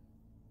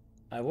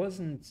 I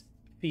wasn't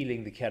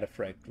feeling the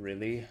cataphract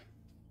really.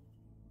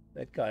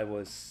 That guy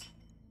was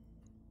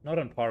not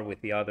on par with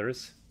the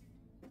others.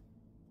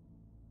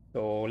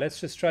 So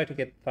let's just try to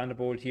get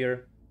Thunderbolt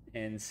here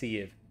and see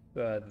if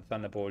the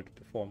Thunderbolt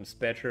performs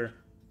better.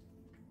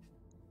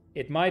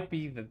 It might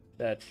be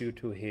that due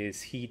to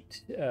his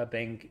heat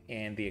bank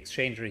and the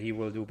exchanger he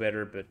will do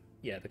better, but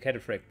yeah, the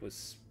cataphract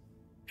was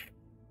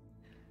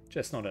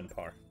just not on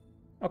par.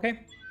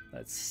 Okay,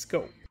 let's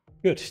go.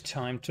 Good,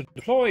 time to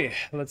deploy.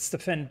 Let's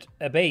defend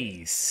a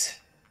base.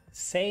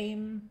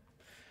 Same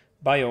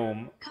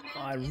biome.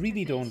 I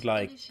really don't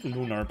like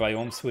lunar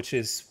biomes, which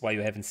is why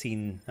you haven't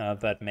seen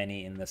that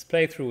many in this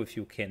playthrough. If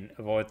you can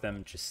avoid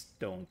them, just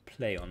don't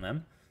play on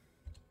them.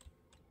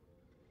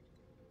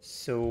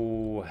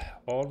 So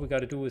all we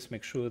gotta do is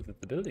make sure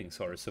that the buildings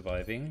are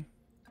surviving.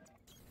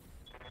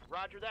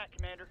 Roger that,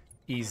 Commander.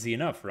 Easy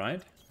enough,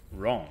 right?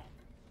 Wrong.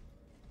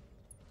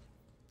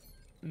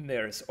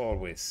 There's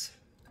always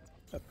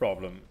a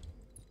problem.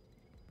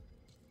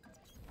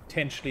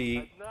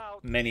 Potentially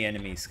many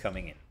enemies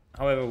coming in.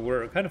 However,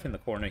 we're kind of in the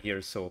corner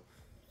here, so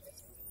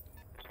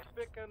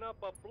Picking up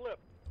a blip.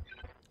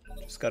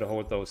 just gotta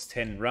hold those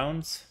 10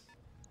 rounds.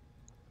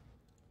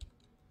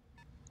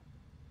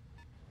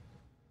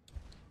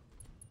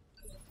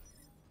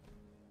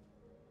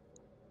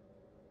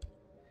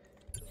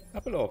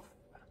 Couple of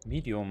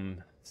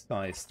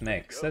medium-sized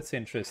mechs. That's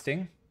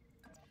interesting.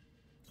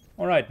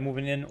 Alright,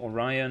 moving in.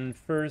 Orion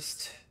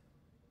first.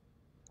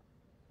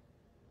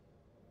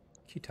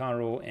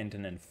 Kitaro and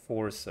an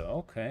Enforcer.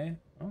 Okay,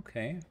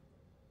 okay.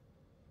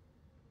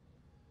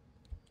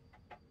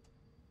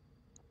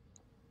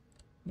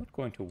 Not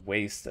going to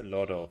waste a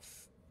lot of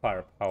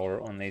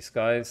firepower on these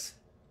guys.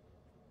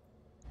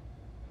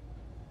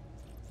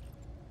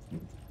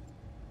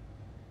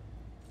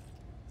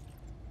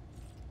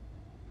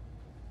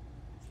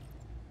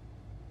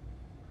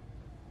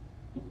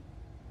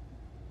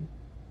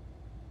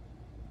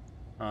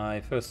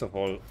 I first of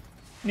all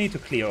need to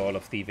clear all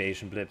of the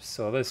evasion blips,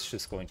 so this is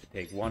just going to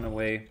take one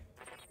away.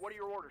 What are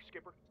your orders,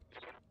 Skipper?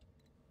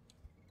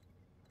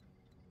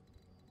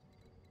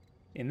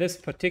 In this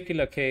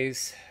particular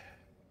case,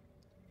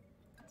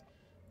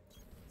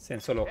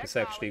 sensor lock is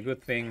actually a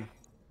good thing.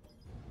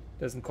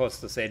 Doesn't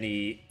cost us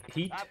any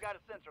heat. I've got a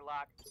sensor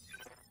lock.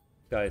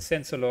 Guy is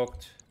sensor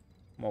locked.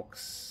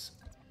 Mox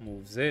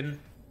moves in.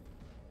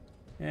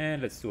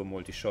 And let's do a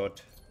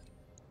multi-shot.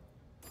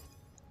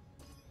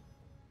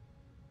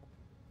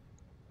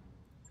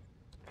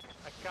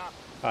 I copy.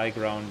 High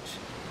ground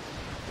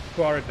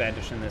to our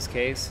advantage in this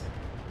case.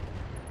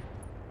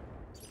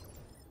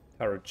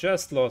 Taro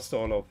just lost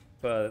all of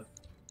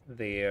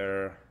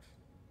their...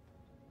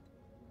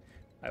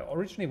 I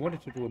originally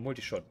wanted to do a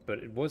multi-shot, but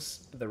it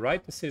was the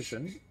right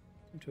decision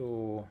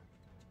to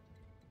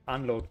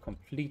unload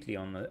completely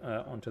on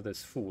the, onto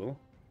this fool.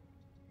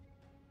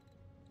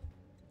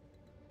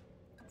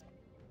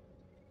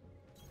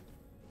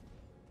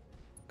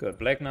 Good,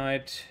 Black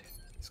Knight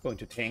is going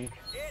to tank.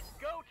 It's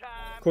go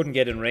time. Couldn't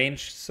get in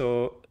range,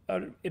 so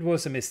it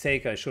was a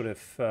mistake. I should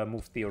have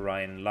moved the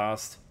Orion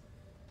last.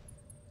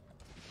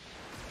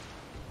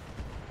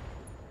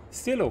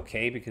 Still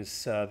okay,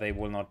 because they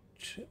will not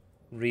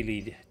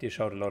really dish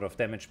out a lot of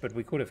damage, but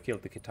we could have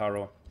killed the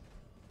Kitaro.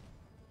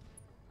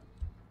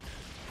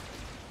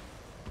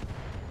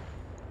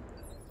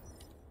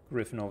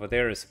 Griffin over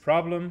there is a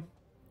problem.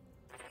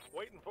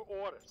 Waiting for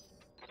orders.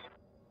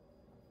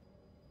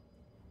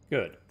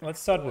 Good. Let's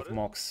start with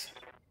Mox.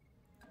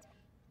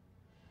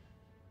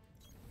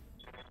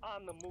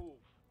 On the move.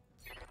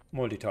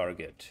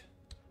 Multi-target.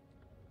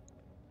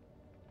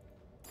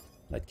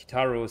 That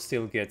Kitaro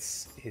still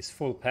gets his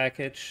full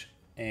package,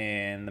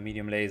 and the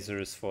medium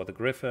lasers for the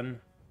Griffin.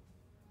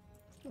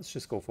 Let's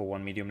just go for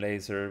one medium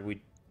laser.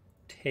 We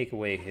take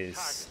away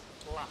his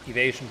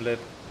evasion blip.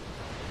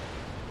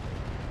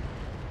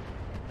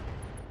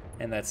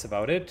 And that's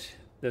about it.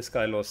 This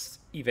guy lost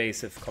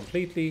evasive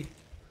completely.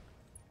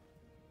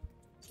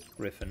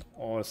 Griffin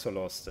also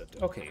lost it.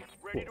 Okay,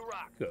 Ready cool. to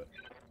rock. Good.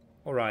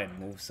 Orion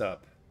moves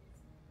up.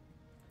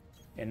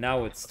 And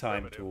now it's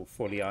time to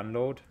fully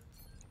unload.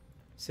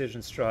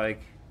 Precision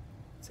strike,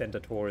 center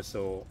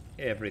torso,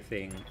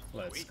 everything.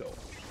 Let's go.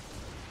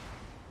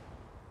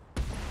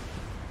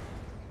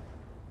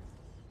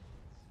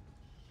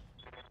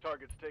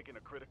 Target's taking a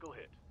critical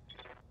hit.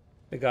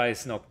 The guy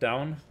is knocked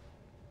down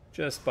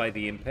just by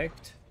the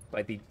impact,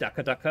 by the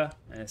daka,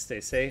 as they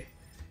say.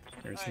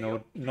 There's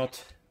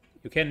not,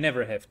 you can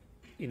never have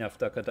enough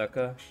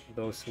daka.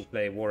 Those who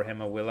play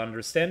Warhammer will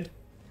understand.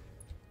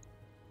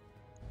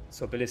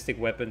 So ballistic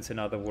weapons, in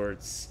other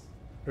words,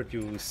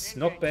 produce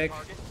knockback.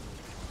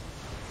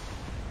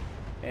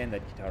 And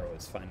that Kitaro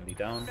is finally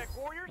down.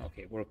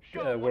 Okay,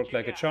 work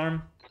like a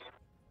charm.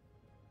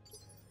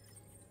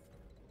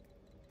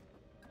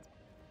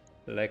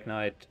 Black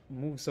Knight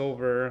moves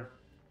over.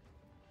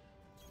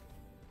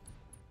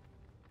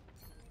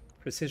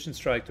 Precision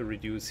strike to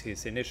reduce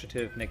his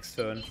initiative next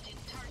turn.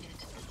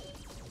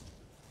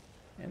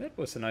 And that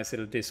was a nice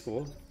little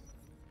disco.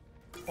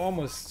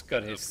 Almost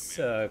got his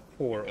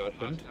core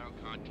opened.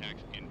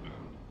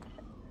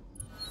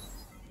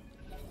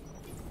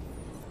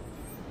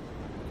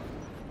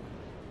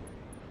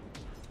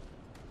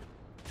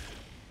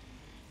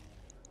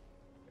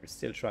 They're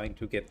still trying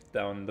to get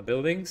down the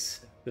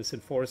buildings. This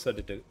Enforcer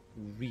did a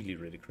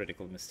really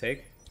critical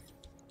mistake.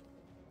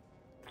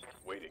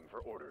 Waiting for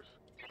orders.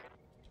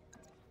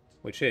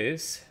 Which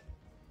is...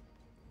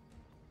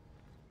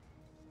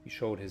 he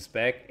showed his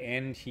back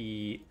and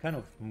he kind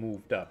of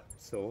moved up.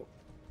 So...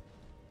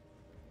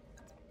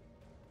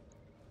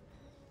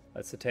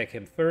 let's attack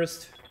him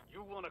first.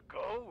 You wanna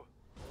go?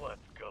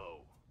 Let's go.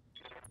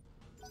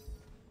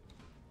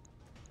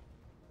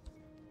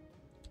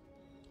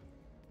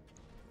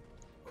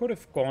 Could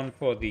have gone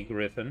for the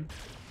Griffin.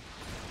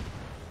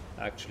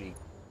 Actually,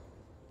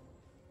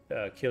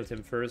 killed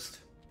him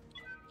first.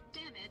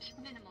 Damage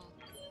minimal.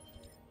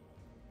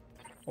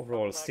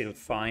 Overall, still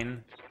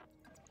fine.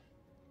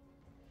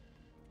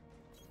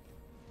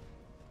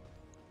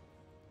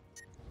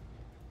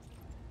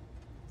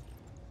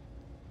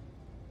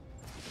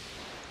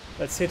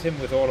 Let's hit him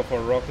with all of our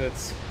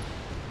rockets.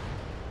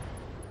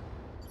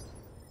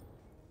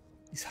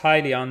 He's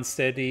highly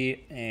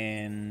unsteady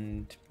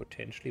and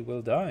potentially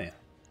will die.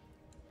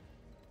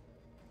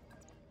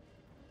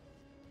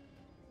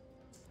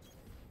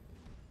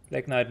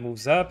 Black Knight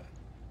moves up.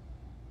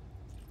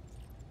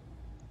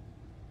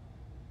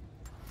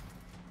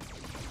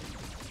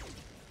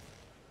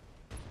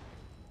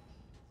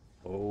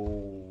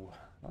 Oh,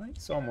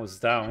 he's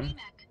almost down.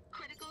 Mech.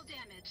 Critical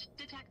damage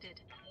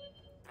detected.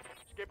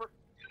 Skipper.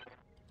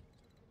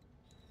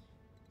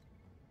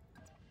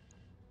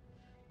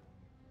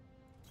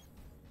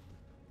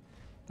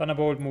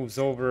 Thunderbolt moves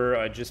over.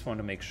 I just want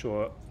to make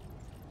sure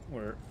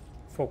we're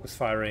focus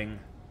firing.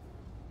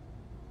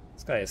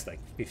 This guy has like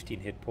 15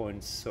 hit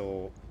points,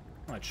 so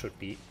that should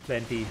be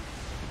plenty.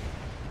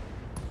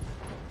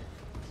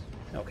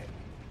 Okay.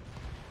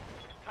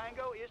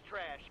 Tango is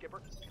trash,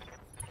 Skipper.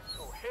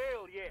 Oh,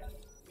 hell yeah.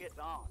 It's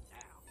on now.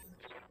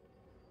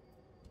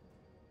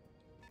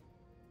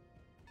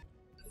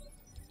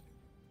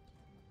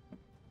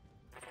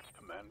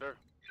 Commander.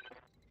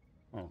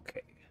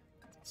 Okay.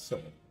 So,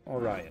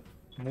 Orion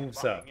moves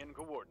up. Locking in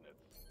coordinates.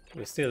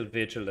 We're still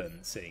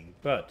vigilancing,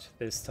 but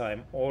this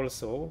time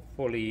also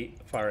fully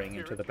firing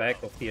into the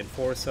back of the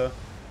Enforcer.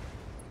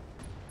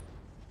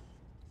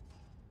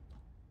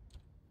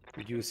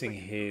 Reducing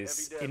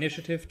his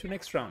initiative to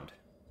next round.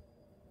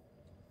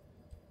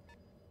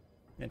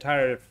 An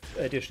entire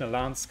additional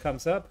lance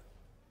comes up.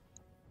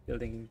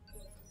 Building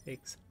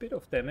takes a bit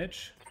of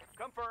damage.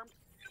 Confirmed.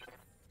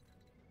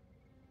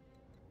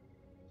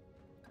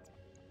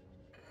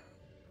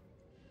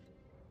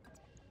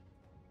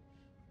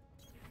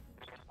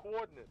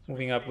 Coordinates.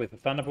 Moving up with a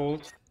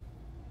Thunderbolt.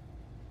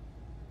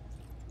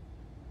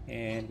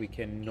 And we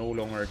can no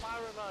longer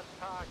Firing on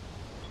target.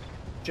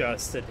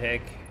 just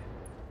attack.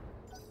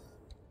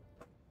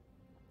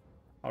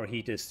 Our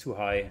heat is too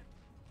high.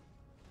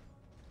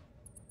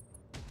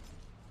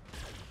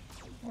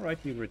 Alright,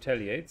 he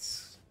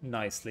retaliates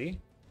nicely.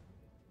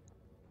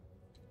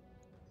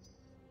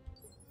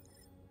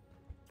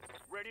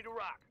 Ready to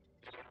rock.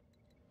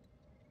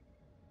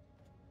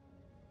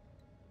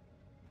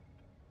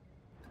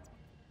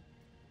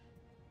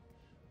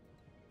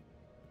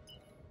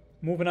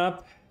 Moving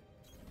up,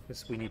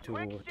 because we need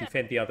to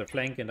defend the other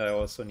flank and I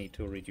also need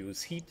to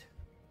reduce heat.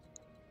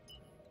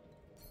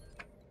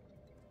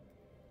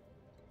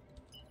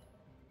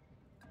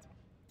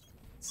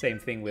 Same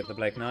thing with the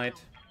Black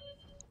Knight.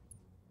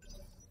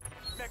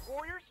 Mech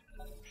warriors,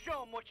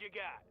 show 'em what you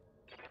got.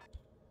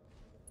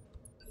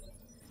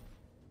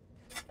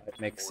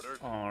 Mechs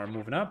are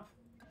moving up.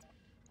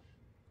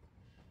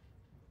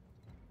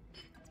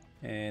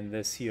 And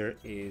this here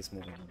is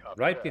moving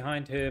right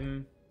behind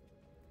him.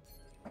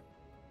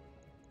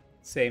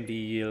 Same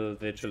deal,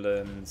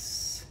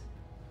 vigilance.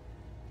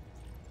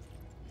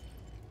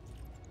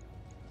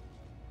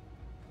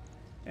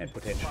 And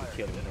potentially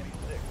killing him.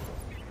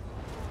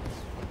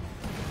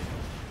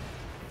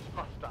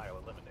 Hostile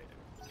eliminated.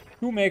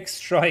 Two mechs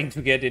trying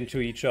to get into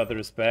each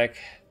other's back.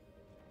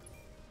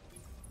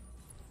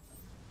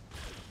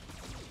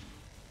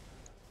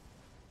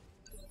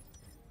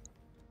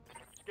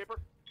 Skipper,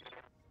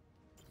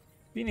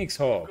 Phoenix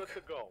Hawk good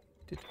to go.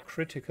 did a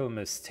critical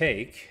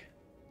mistake.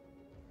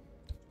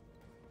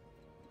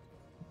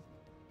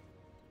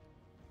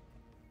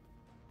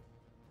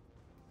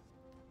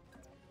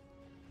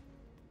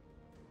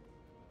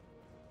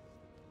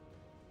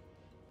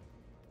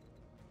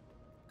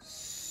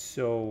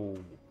 So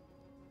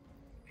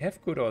we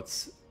have good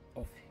odds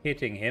of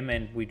hitting him,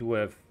 and we do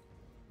have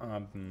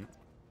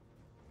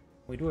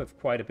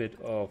quite a bit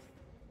of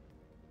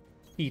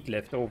heat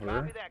left over.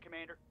 Copy that,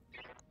 Commander.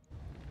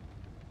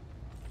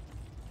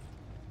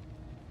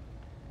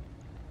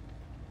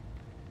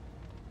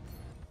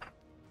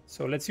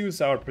 So let's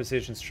use our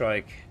precision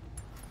strike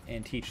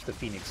and teach the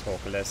Phoenix Hawk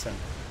a lesson.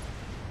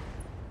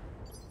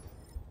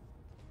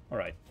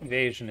 Alright,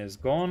 evasion is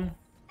gone.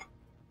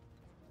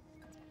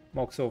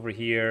 Mox over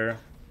here.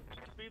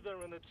 Be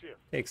there in a jiff.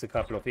 Takes a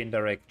couple of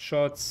indirect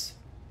shots.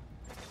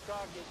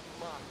 Target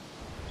marked.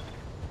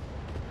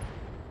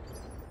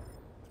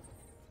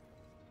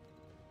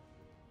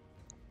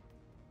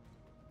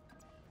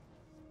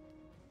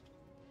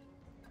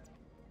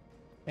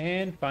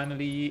 And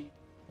finally,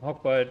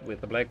 Hawkbite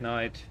with the Black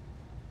Knight.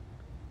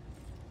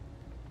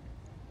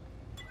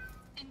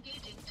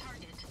 Engaging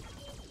target.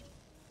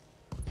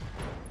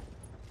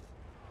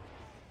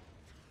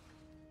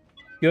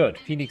 Good,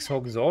 Phoenix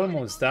Hawk is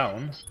almost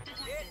down. Detected.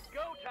 It's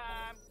go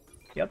time.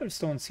 The others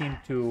don't seem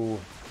to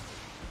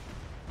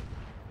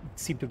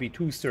be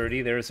too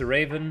sturdy. There's a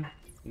Raven.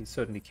 He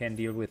certainly can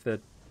deal with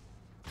it.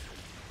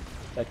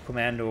 That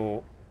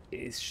commando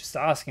is just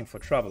asking for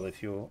trouble,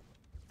 if you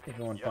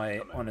want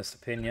my honest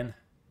opinion.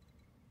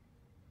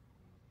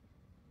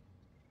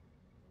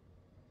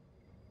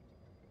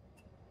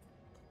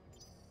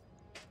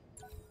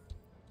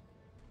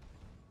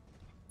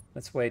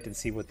 Let's wait and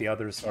see what the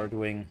others are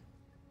doing.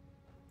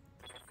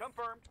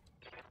 Confirmed.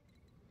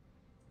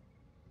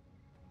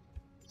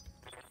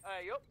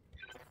 Yup.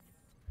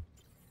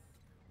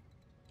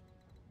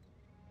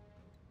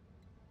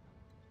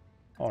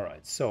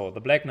 Alright, so the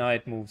Black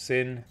Knight moves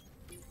in.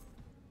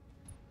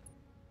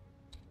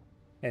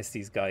 Has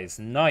these guys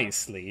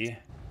nicely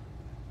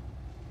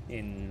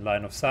in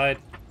line of sight.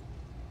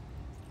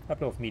 A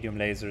couple of medium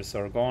lasers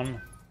are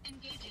gone.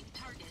 Engaging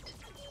target.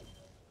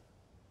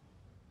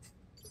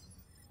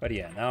 But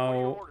yeah,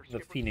 now the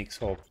Phoenix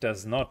Hawk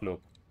does not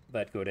look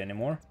that good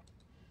anymore.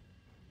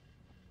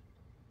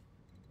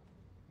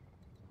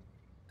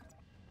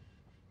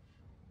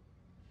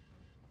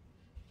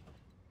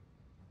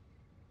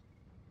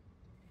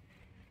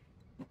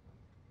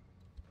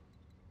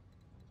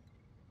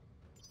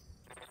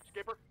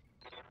 Skipper.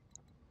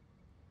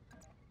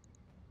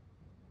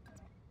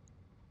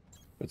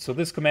 But so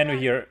this commando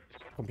here,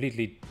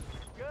 completely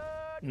Good.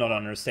 not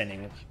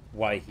understanding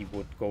why he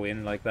would go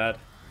in like that.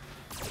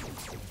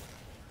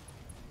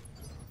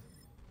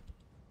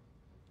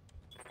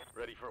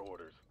 Ready for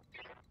orders.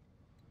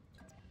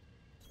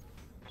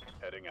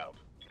 Heading out.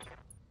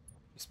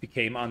 Just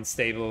became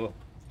unstable.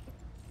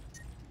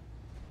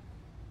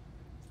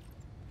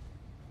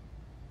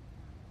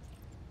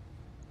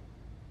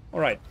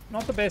 Alright,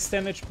 not the best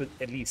damage, but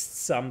at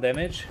least some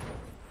damage.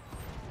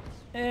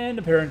 And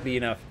apparently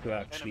enough to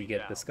actually Enemy get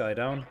down. this guy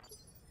down.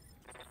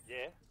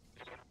 Yeah.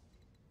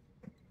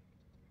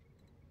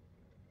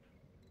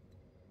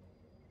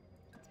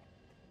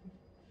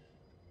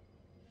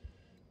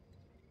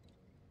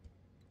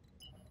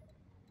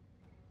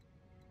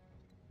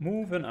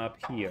 Moving up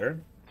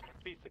here.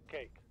 Piece of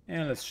cake.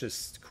 And let's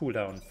just cool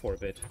down for a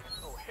bit.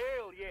 Oh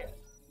hell yes.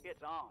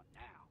 It's on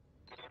now.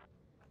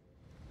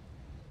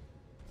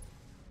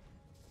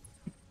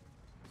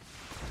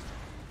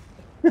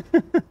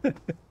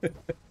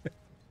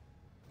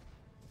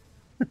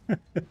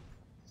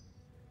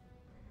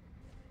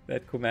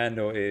 That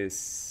commando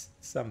is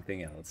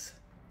something else.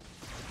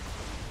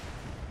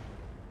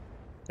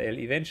 They'll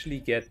eventually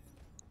get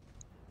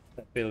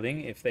that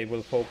building if they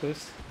will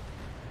focus.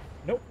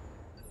 Nope.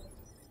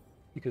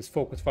 Because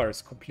focus fire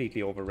is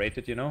completely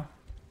overrated, you know?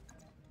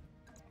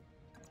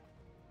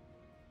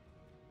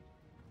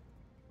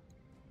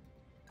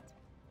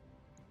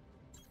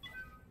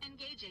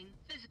 Engaging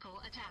physical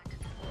attack.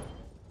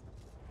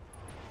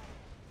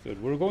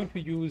 Good. We're going to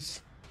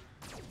use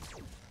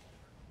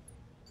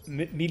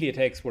melee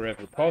attacks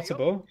wherever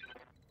possible,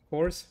 of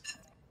course.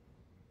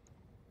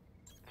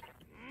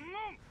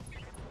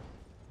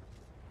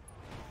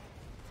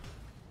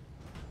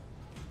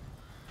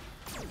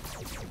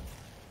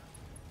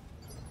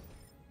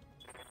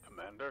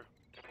 Commander.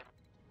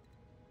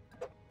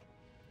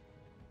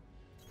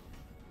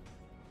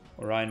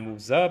 Orion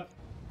moves up.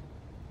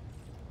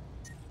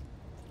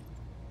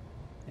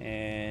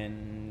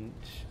 And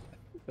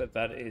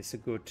that is a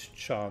good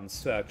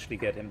chance to actually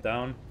get him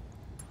down.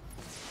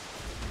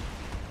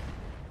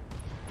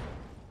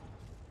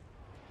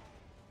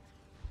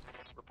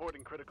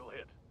 Reporting critical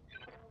hit.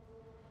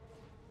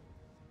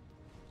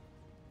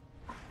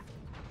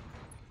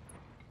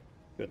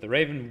 Good. The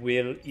Raven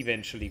will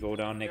eventually go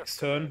down next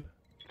turn.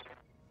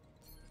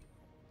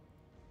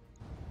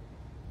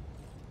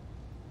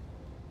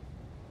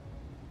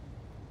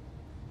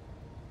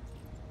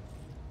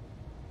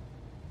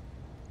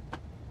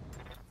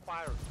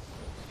 Fire.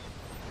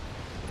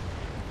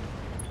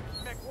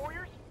 Mech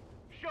warriors,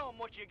 show them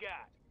what you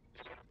got.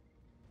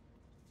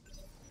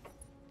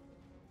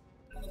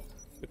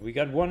 But we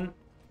got one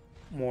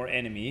more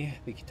enemy,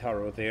 the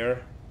Kitaro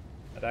there,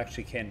 that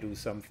actually can do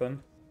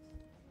something.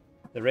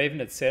 The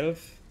Raven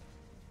itself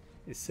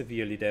is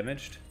severely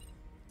damaged.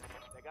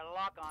 They got a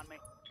lock on me.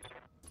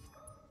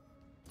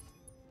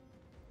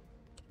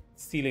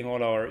 Stealing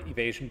all our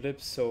evasion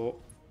blips, so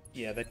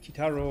yeah, that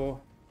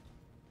Kitaro,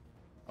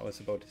 I was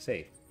about to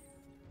say,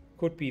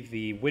 could be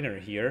the winner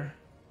here.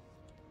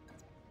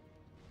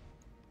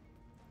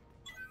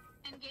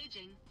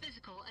 Engaging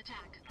physical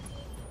attack.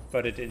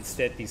 But it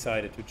instead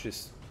decided to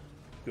just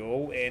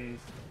go and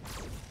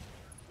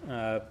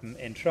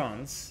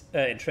entrench,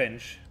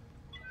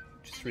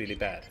 which is really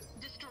bad.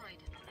 Destroyed.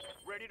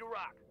 Ready to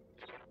rock.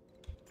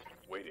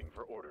 Waiting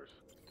for orders.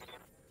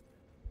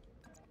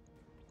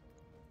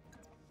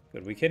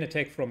 But we can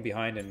attack from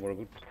behind, and we're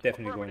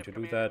definitely going to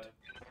do that.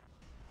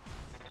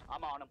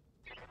 I'm on them.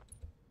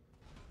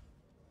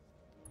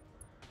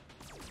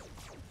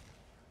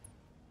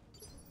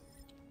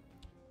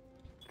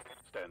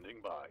 Standing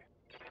by.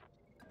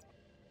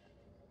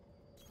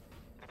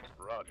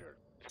 Roger.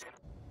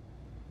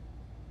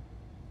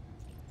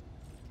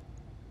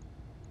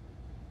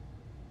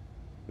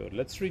 Good.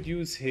 Let's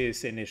reduce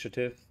his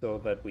initiative so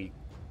that we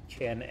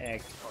can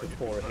act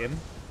before him.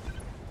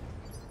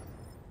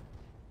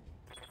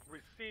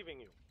 Receiving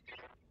you.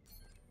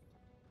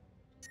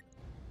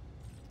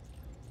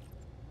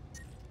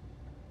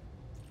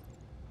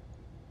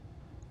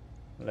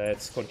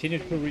 Let's continue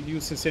to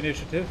reduce his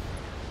initiative.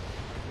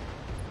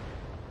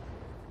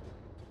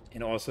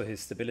 And also his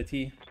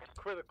stability.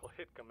 Critical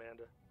hit,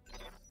 Commander.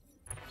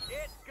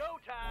 It's go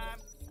time.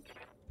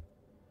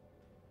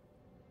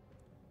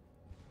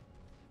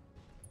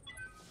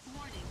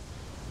 Warning.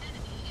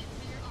 Enemy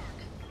in rear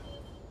arc.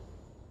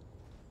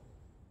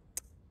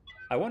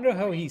 I wonder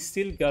how he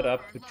still got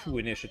up to 2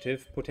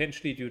 initiative,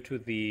 potentially due to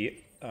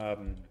the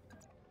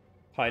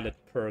pilot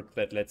perk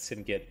that lets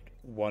him get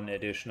 1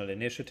 additional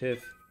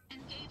initiative.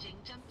 Engaging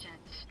jump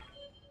jets.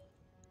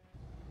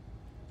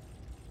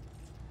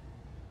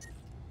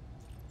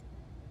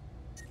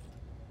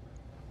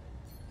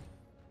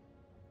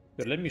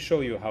 But let me show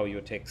you how you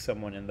attack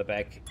someone in the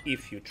back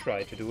if you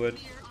try to do it.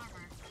 Rear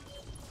armor.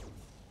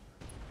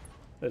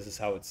 This is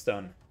how it's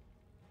done.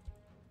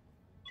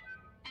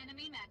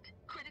 Enemy mech.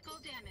 Critical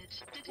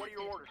damage detected. What are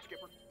your orders,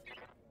 Skipper?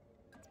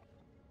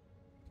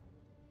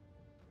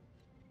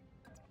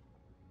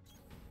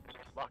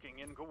 Locking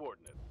in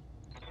coordinates.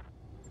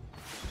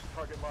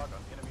 Target lock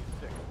on enemy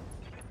 6.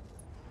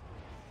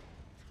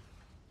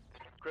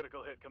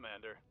 Critical hit,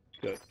 Commander.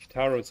 Good.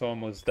 Kitaro's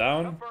almost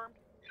down. Confirmed.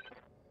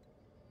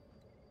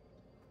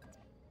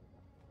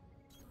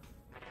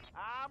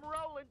 I'm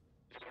rolling.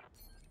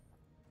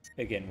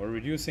 Again, we're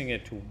reducing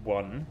it to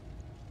 1.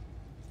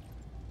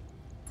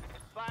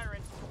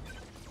 Firing.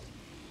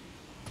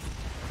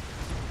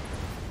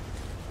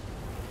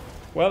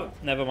 Well,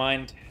 never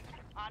mind.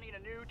 I need a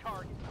new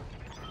target.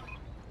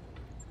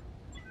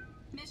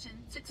 Mission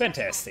successful.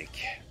 Fantastic.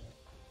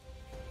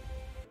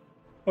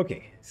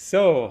 Okay,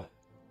 so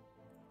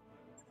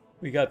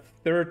we got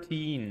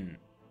 13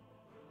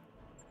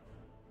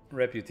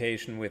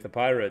 reputation with the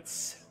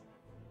pirates.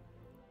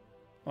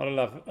 Not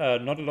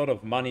a lot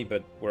of money,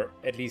 but we're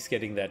at least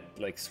getting that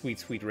like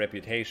sweet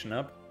reputation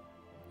up.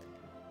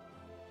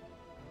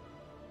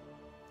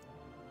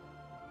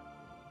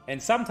 And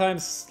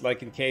sometimes,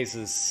 like in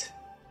cases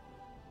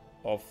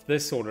of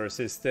this solar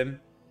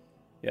system,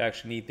 you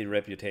actually need the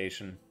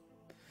reputation.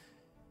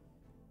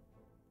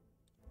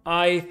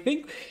 I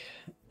think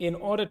in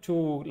order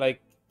to like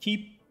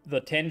keep the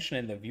tension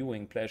and the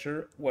viewing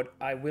pleasure, what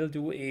I will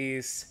do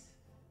is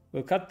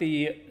we'll cut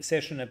the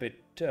session a bit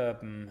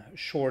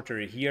shorter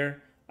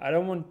here. I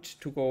don't want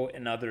to go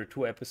another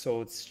 2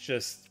 episodes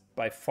just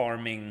by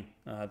farming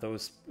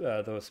those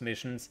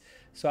missions.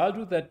 So I'll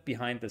do that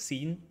behind the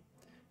scene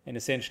and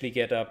essentially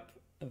get up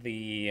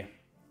the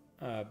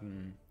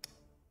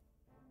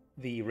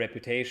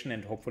reputation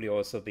and hopefully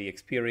also the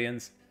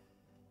experience.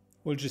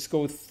 We'll just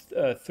go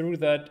through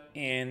that,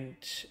 and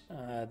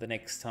the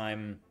next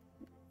time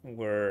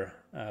or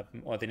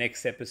the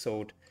next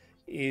episode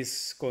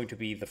is going to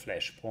be the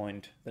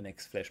flashpoint, the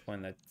next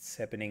flashpoint that's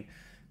happening.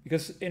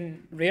 Because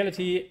in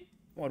reality,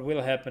 what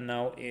will happen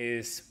now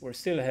is we're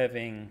still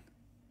having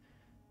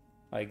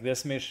like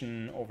this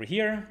mission over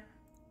here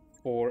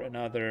for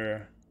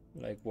another,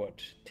 like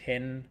what,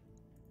 10?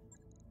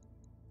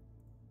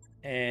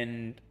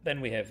 And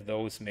then we have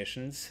those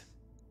missions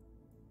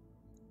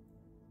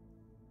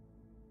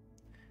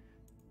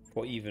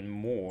for even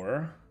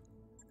more.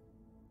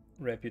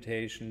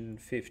 Reputation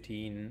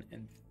 15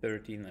 and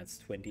 13, that's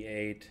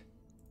 28.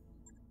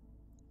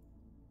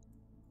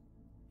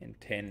 And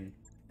 10,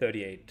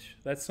 38.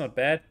 That's not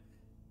bad.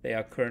 They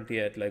are currently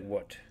at like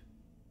what?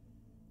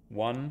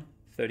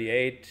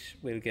 138.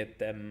 We'll get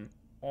them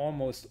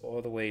almost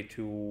all the way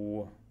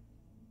to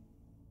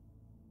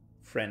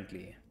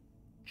friendly.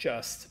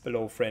 Just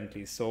below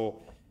friendly.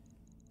 So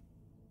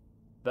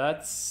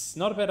that's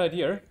not a bad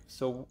idea.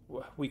 So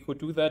we could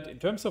do that. In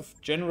terms of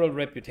general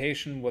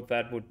reputation, what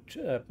that would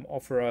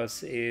offer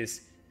us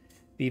is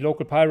the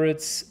local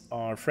pirates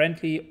are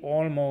friendly,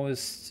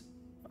 almost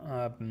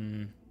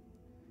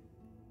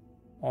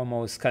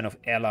kind of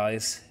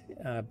allies,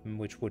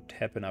 which would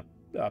happen up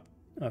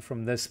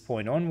from this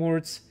point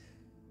onwards.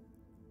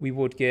 We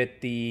would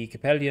get the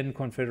Capellian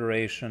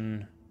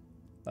Confederation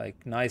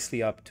like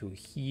nicely up to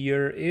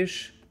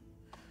here-ish.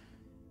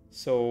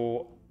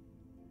 So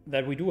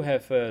that we do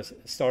have a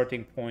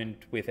starting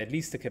point with at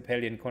least the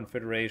Capellian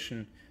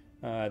Confederation,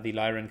 the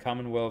Lyran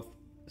Commonwealth,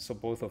 so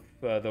both of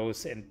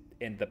those and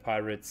the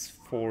pirates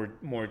for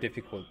more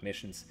difficult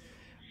missions.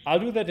 I'll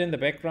do that in the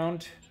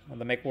background.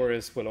 The Mech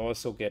Warriors will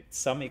also get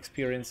some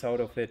experience out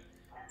of it,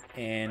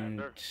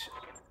 and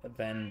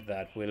then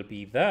that will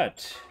be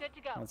that. Good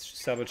to go. Let's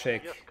just double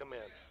check Yes,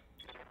 Command.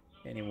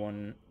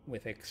 anyone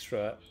with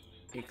extra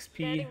XP.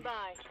 Standing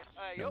by.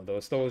 No,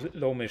 those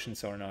low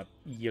missions are not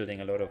yielding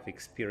a lot of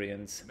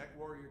experience. Mech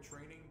Warrior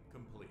training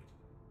complete.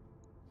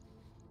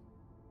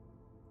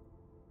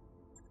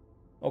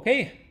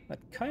 Okay, that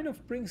kind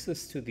of brings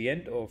us to the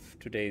end of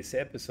today's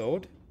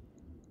episode.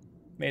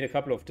 Made a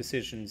couple of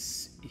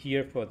decisions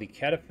here for the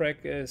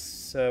cataphract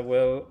as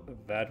well.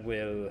 That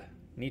will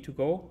need to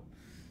go.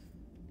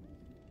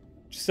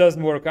 Just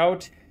doesn't work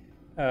out.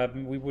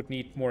 We would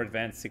need more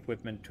advanced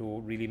equipment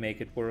to really make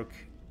it work.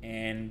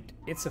 And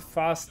it's a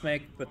fast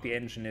mech, but the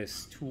engine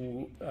is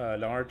too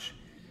large.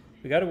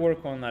 We got to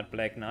work on that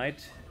Black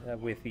Knight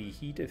with the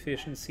heat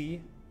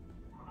efficiency.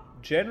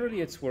 Generally,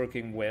 it's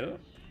working well,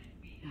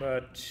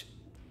 but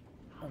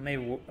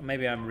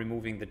maybe I'm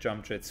removing the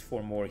jump jets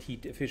for more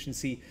heat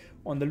efficiency.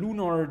 On the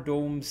lunar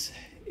domes,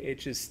 it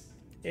just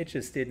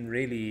didn't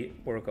really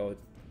work out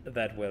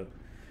that well.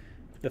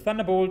 The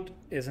Thunderbolt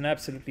is an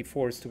absolutely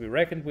force to be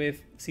reckoned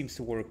with, seems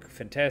to work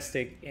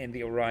fantastic, and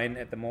the Orion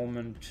at the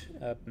moment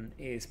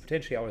is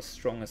potentially our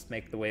strongest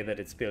mech the way that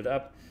it's built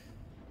up.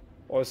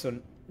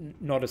 Also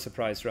not a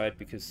surprise, right,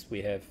 because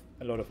we have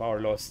a lot of our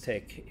lost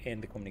tech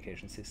and the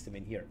communication system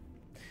in here.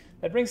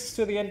 That brings us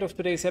to the end of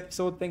today's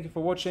episode. Thank you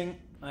for watching,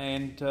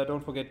 and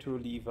don't forget to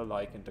leave a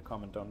like and a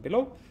comment down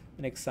below.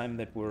 The next time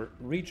that we're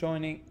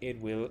rejoining, it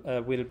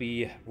will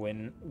be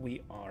when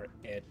we are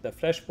at the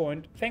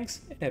flashpoint.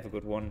 Thanks, and have a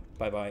good one.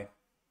 Bye bye.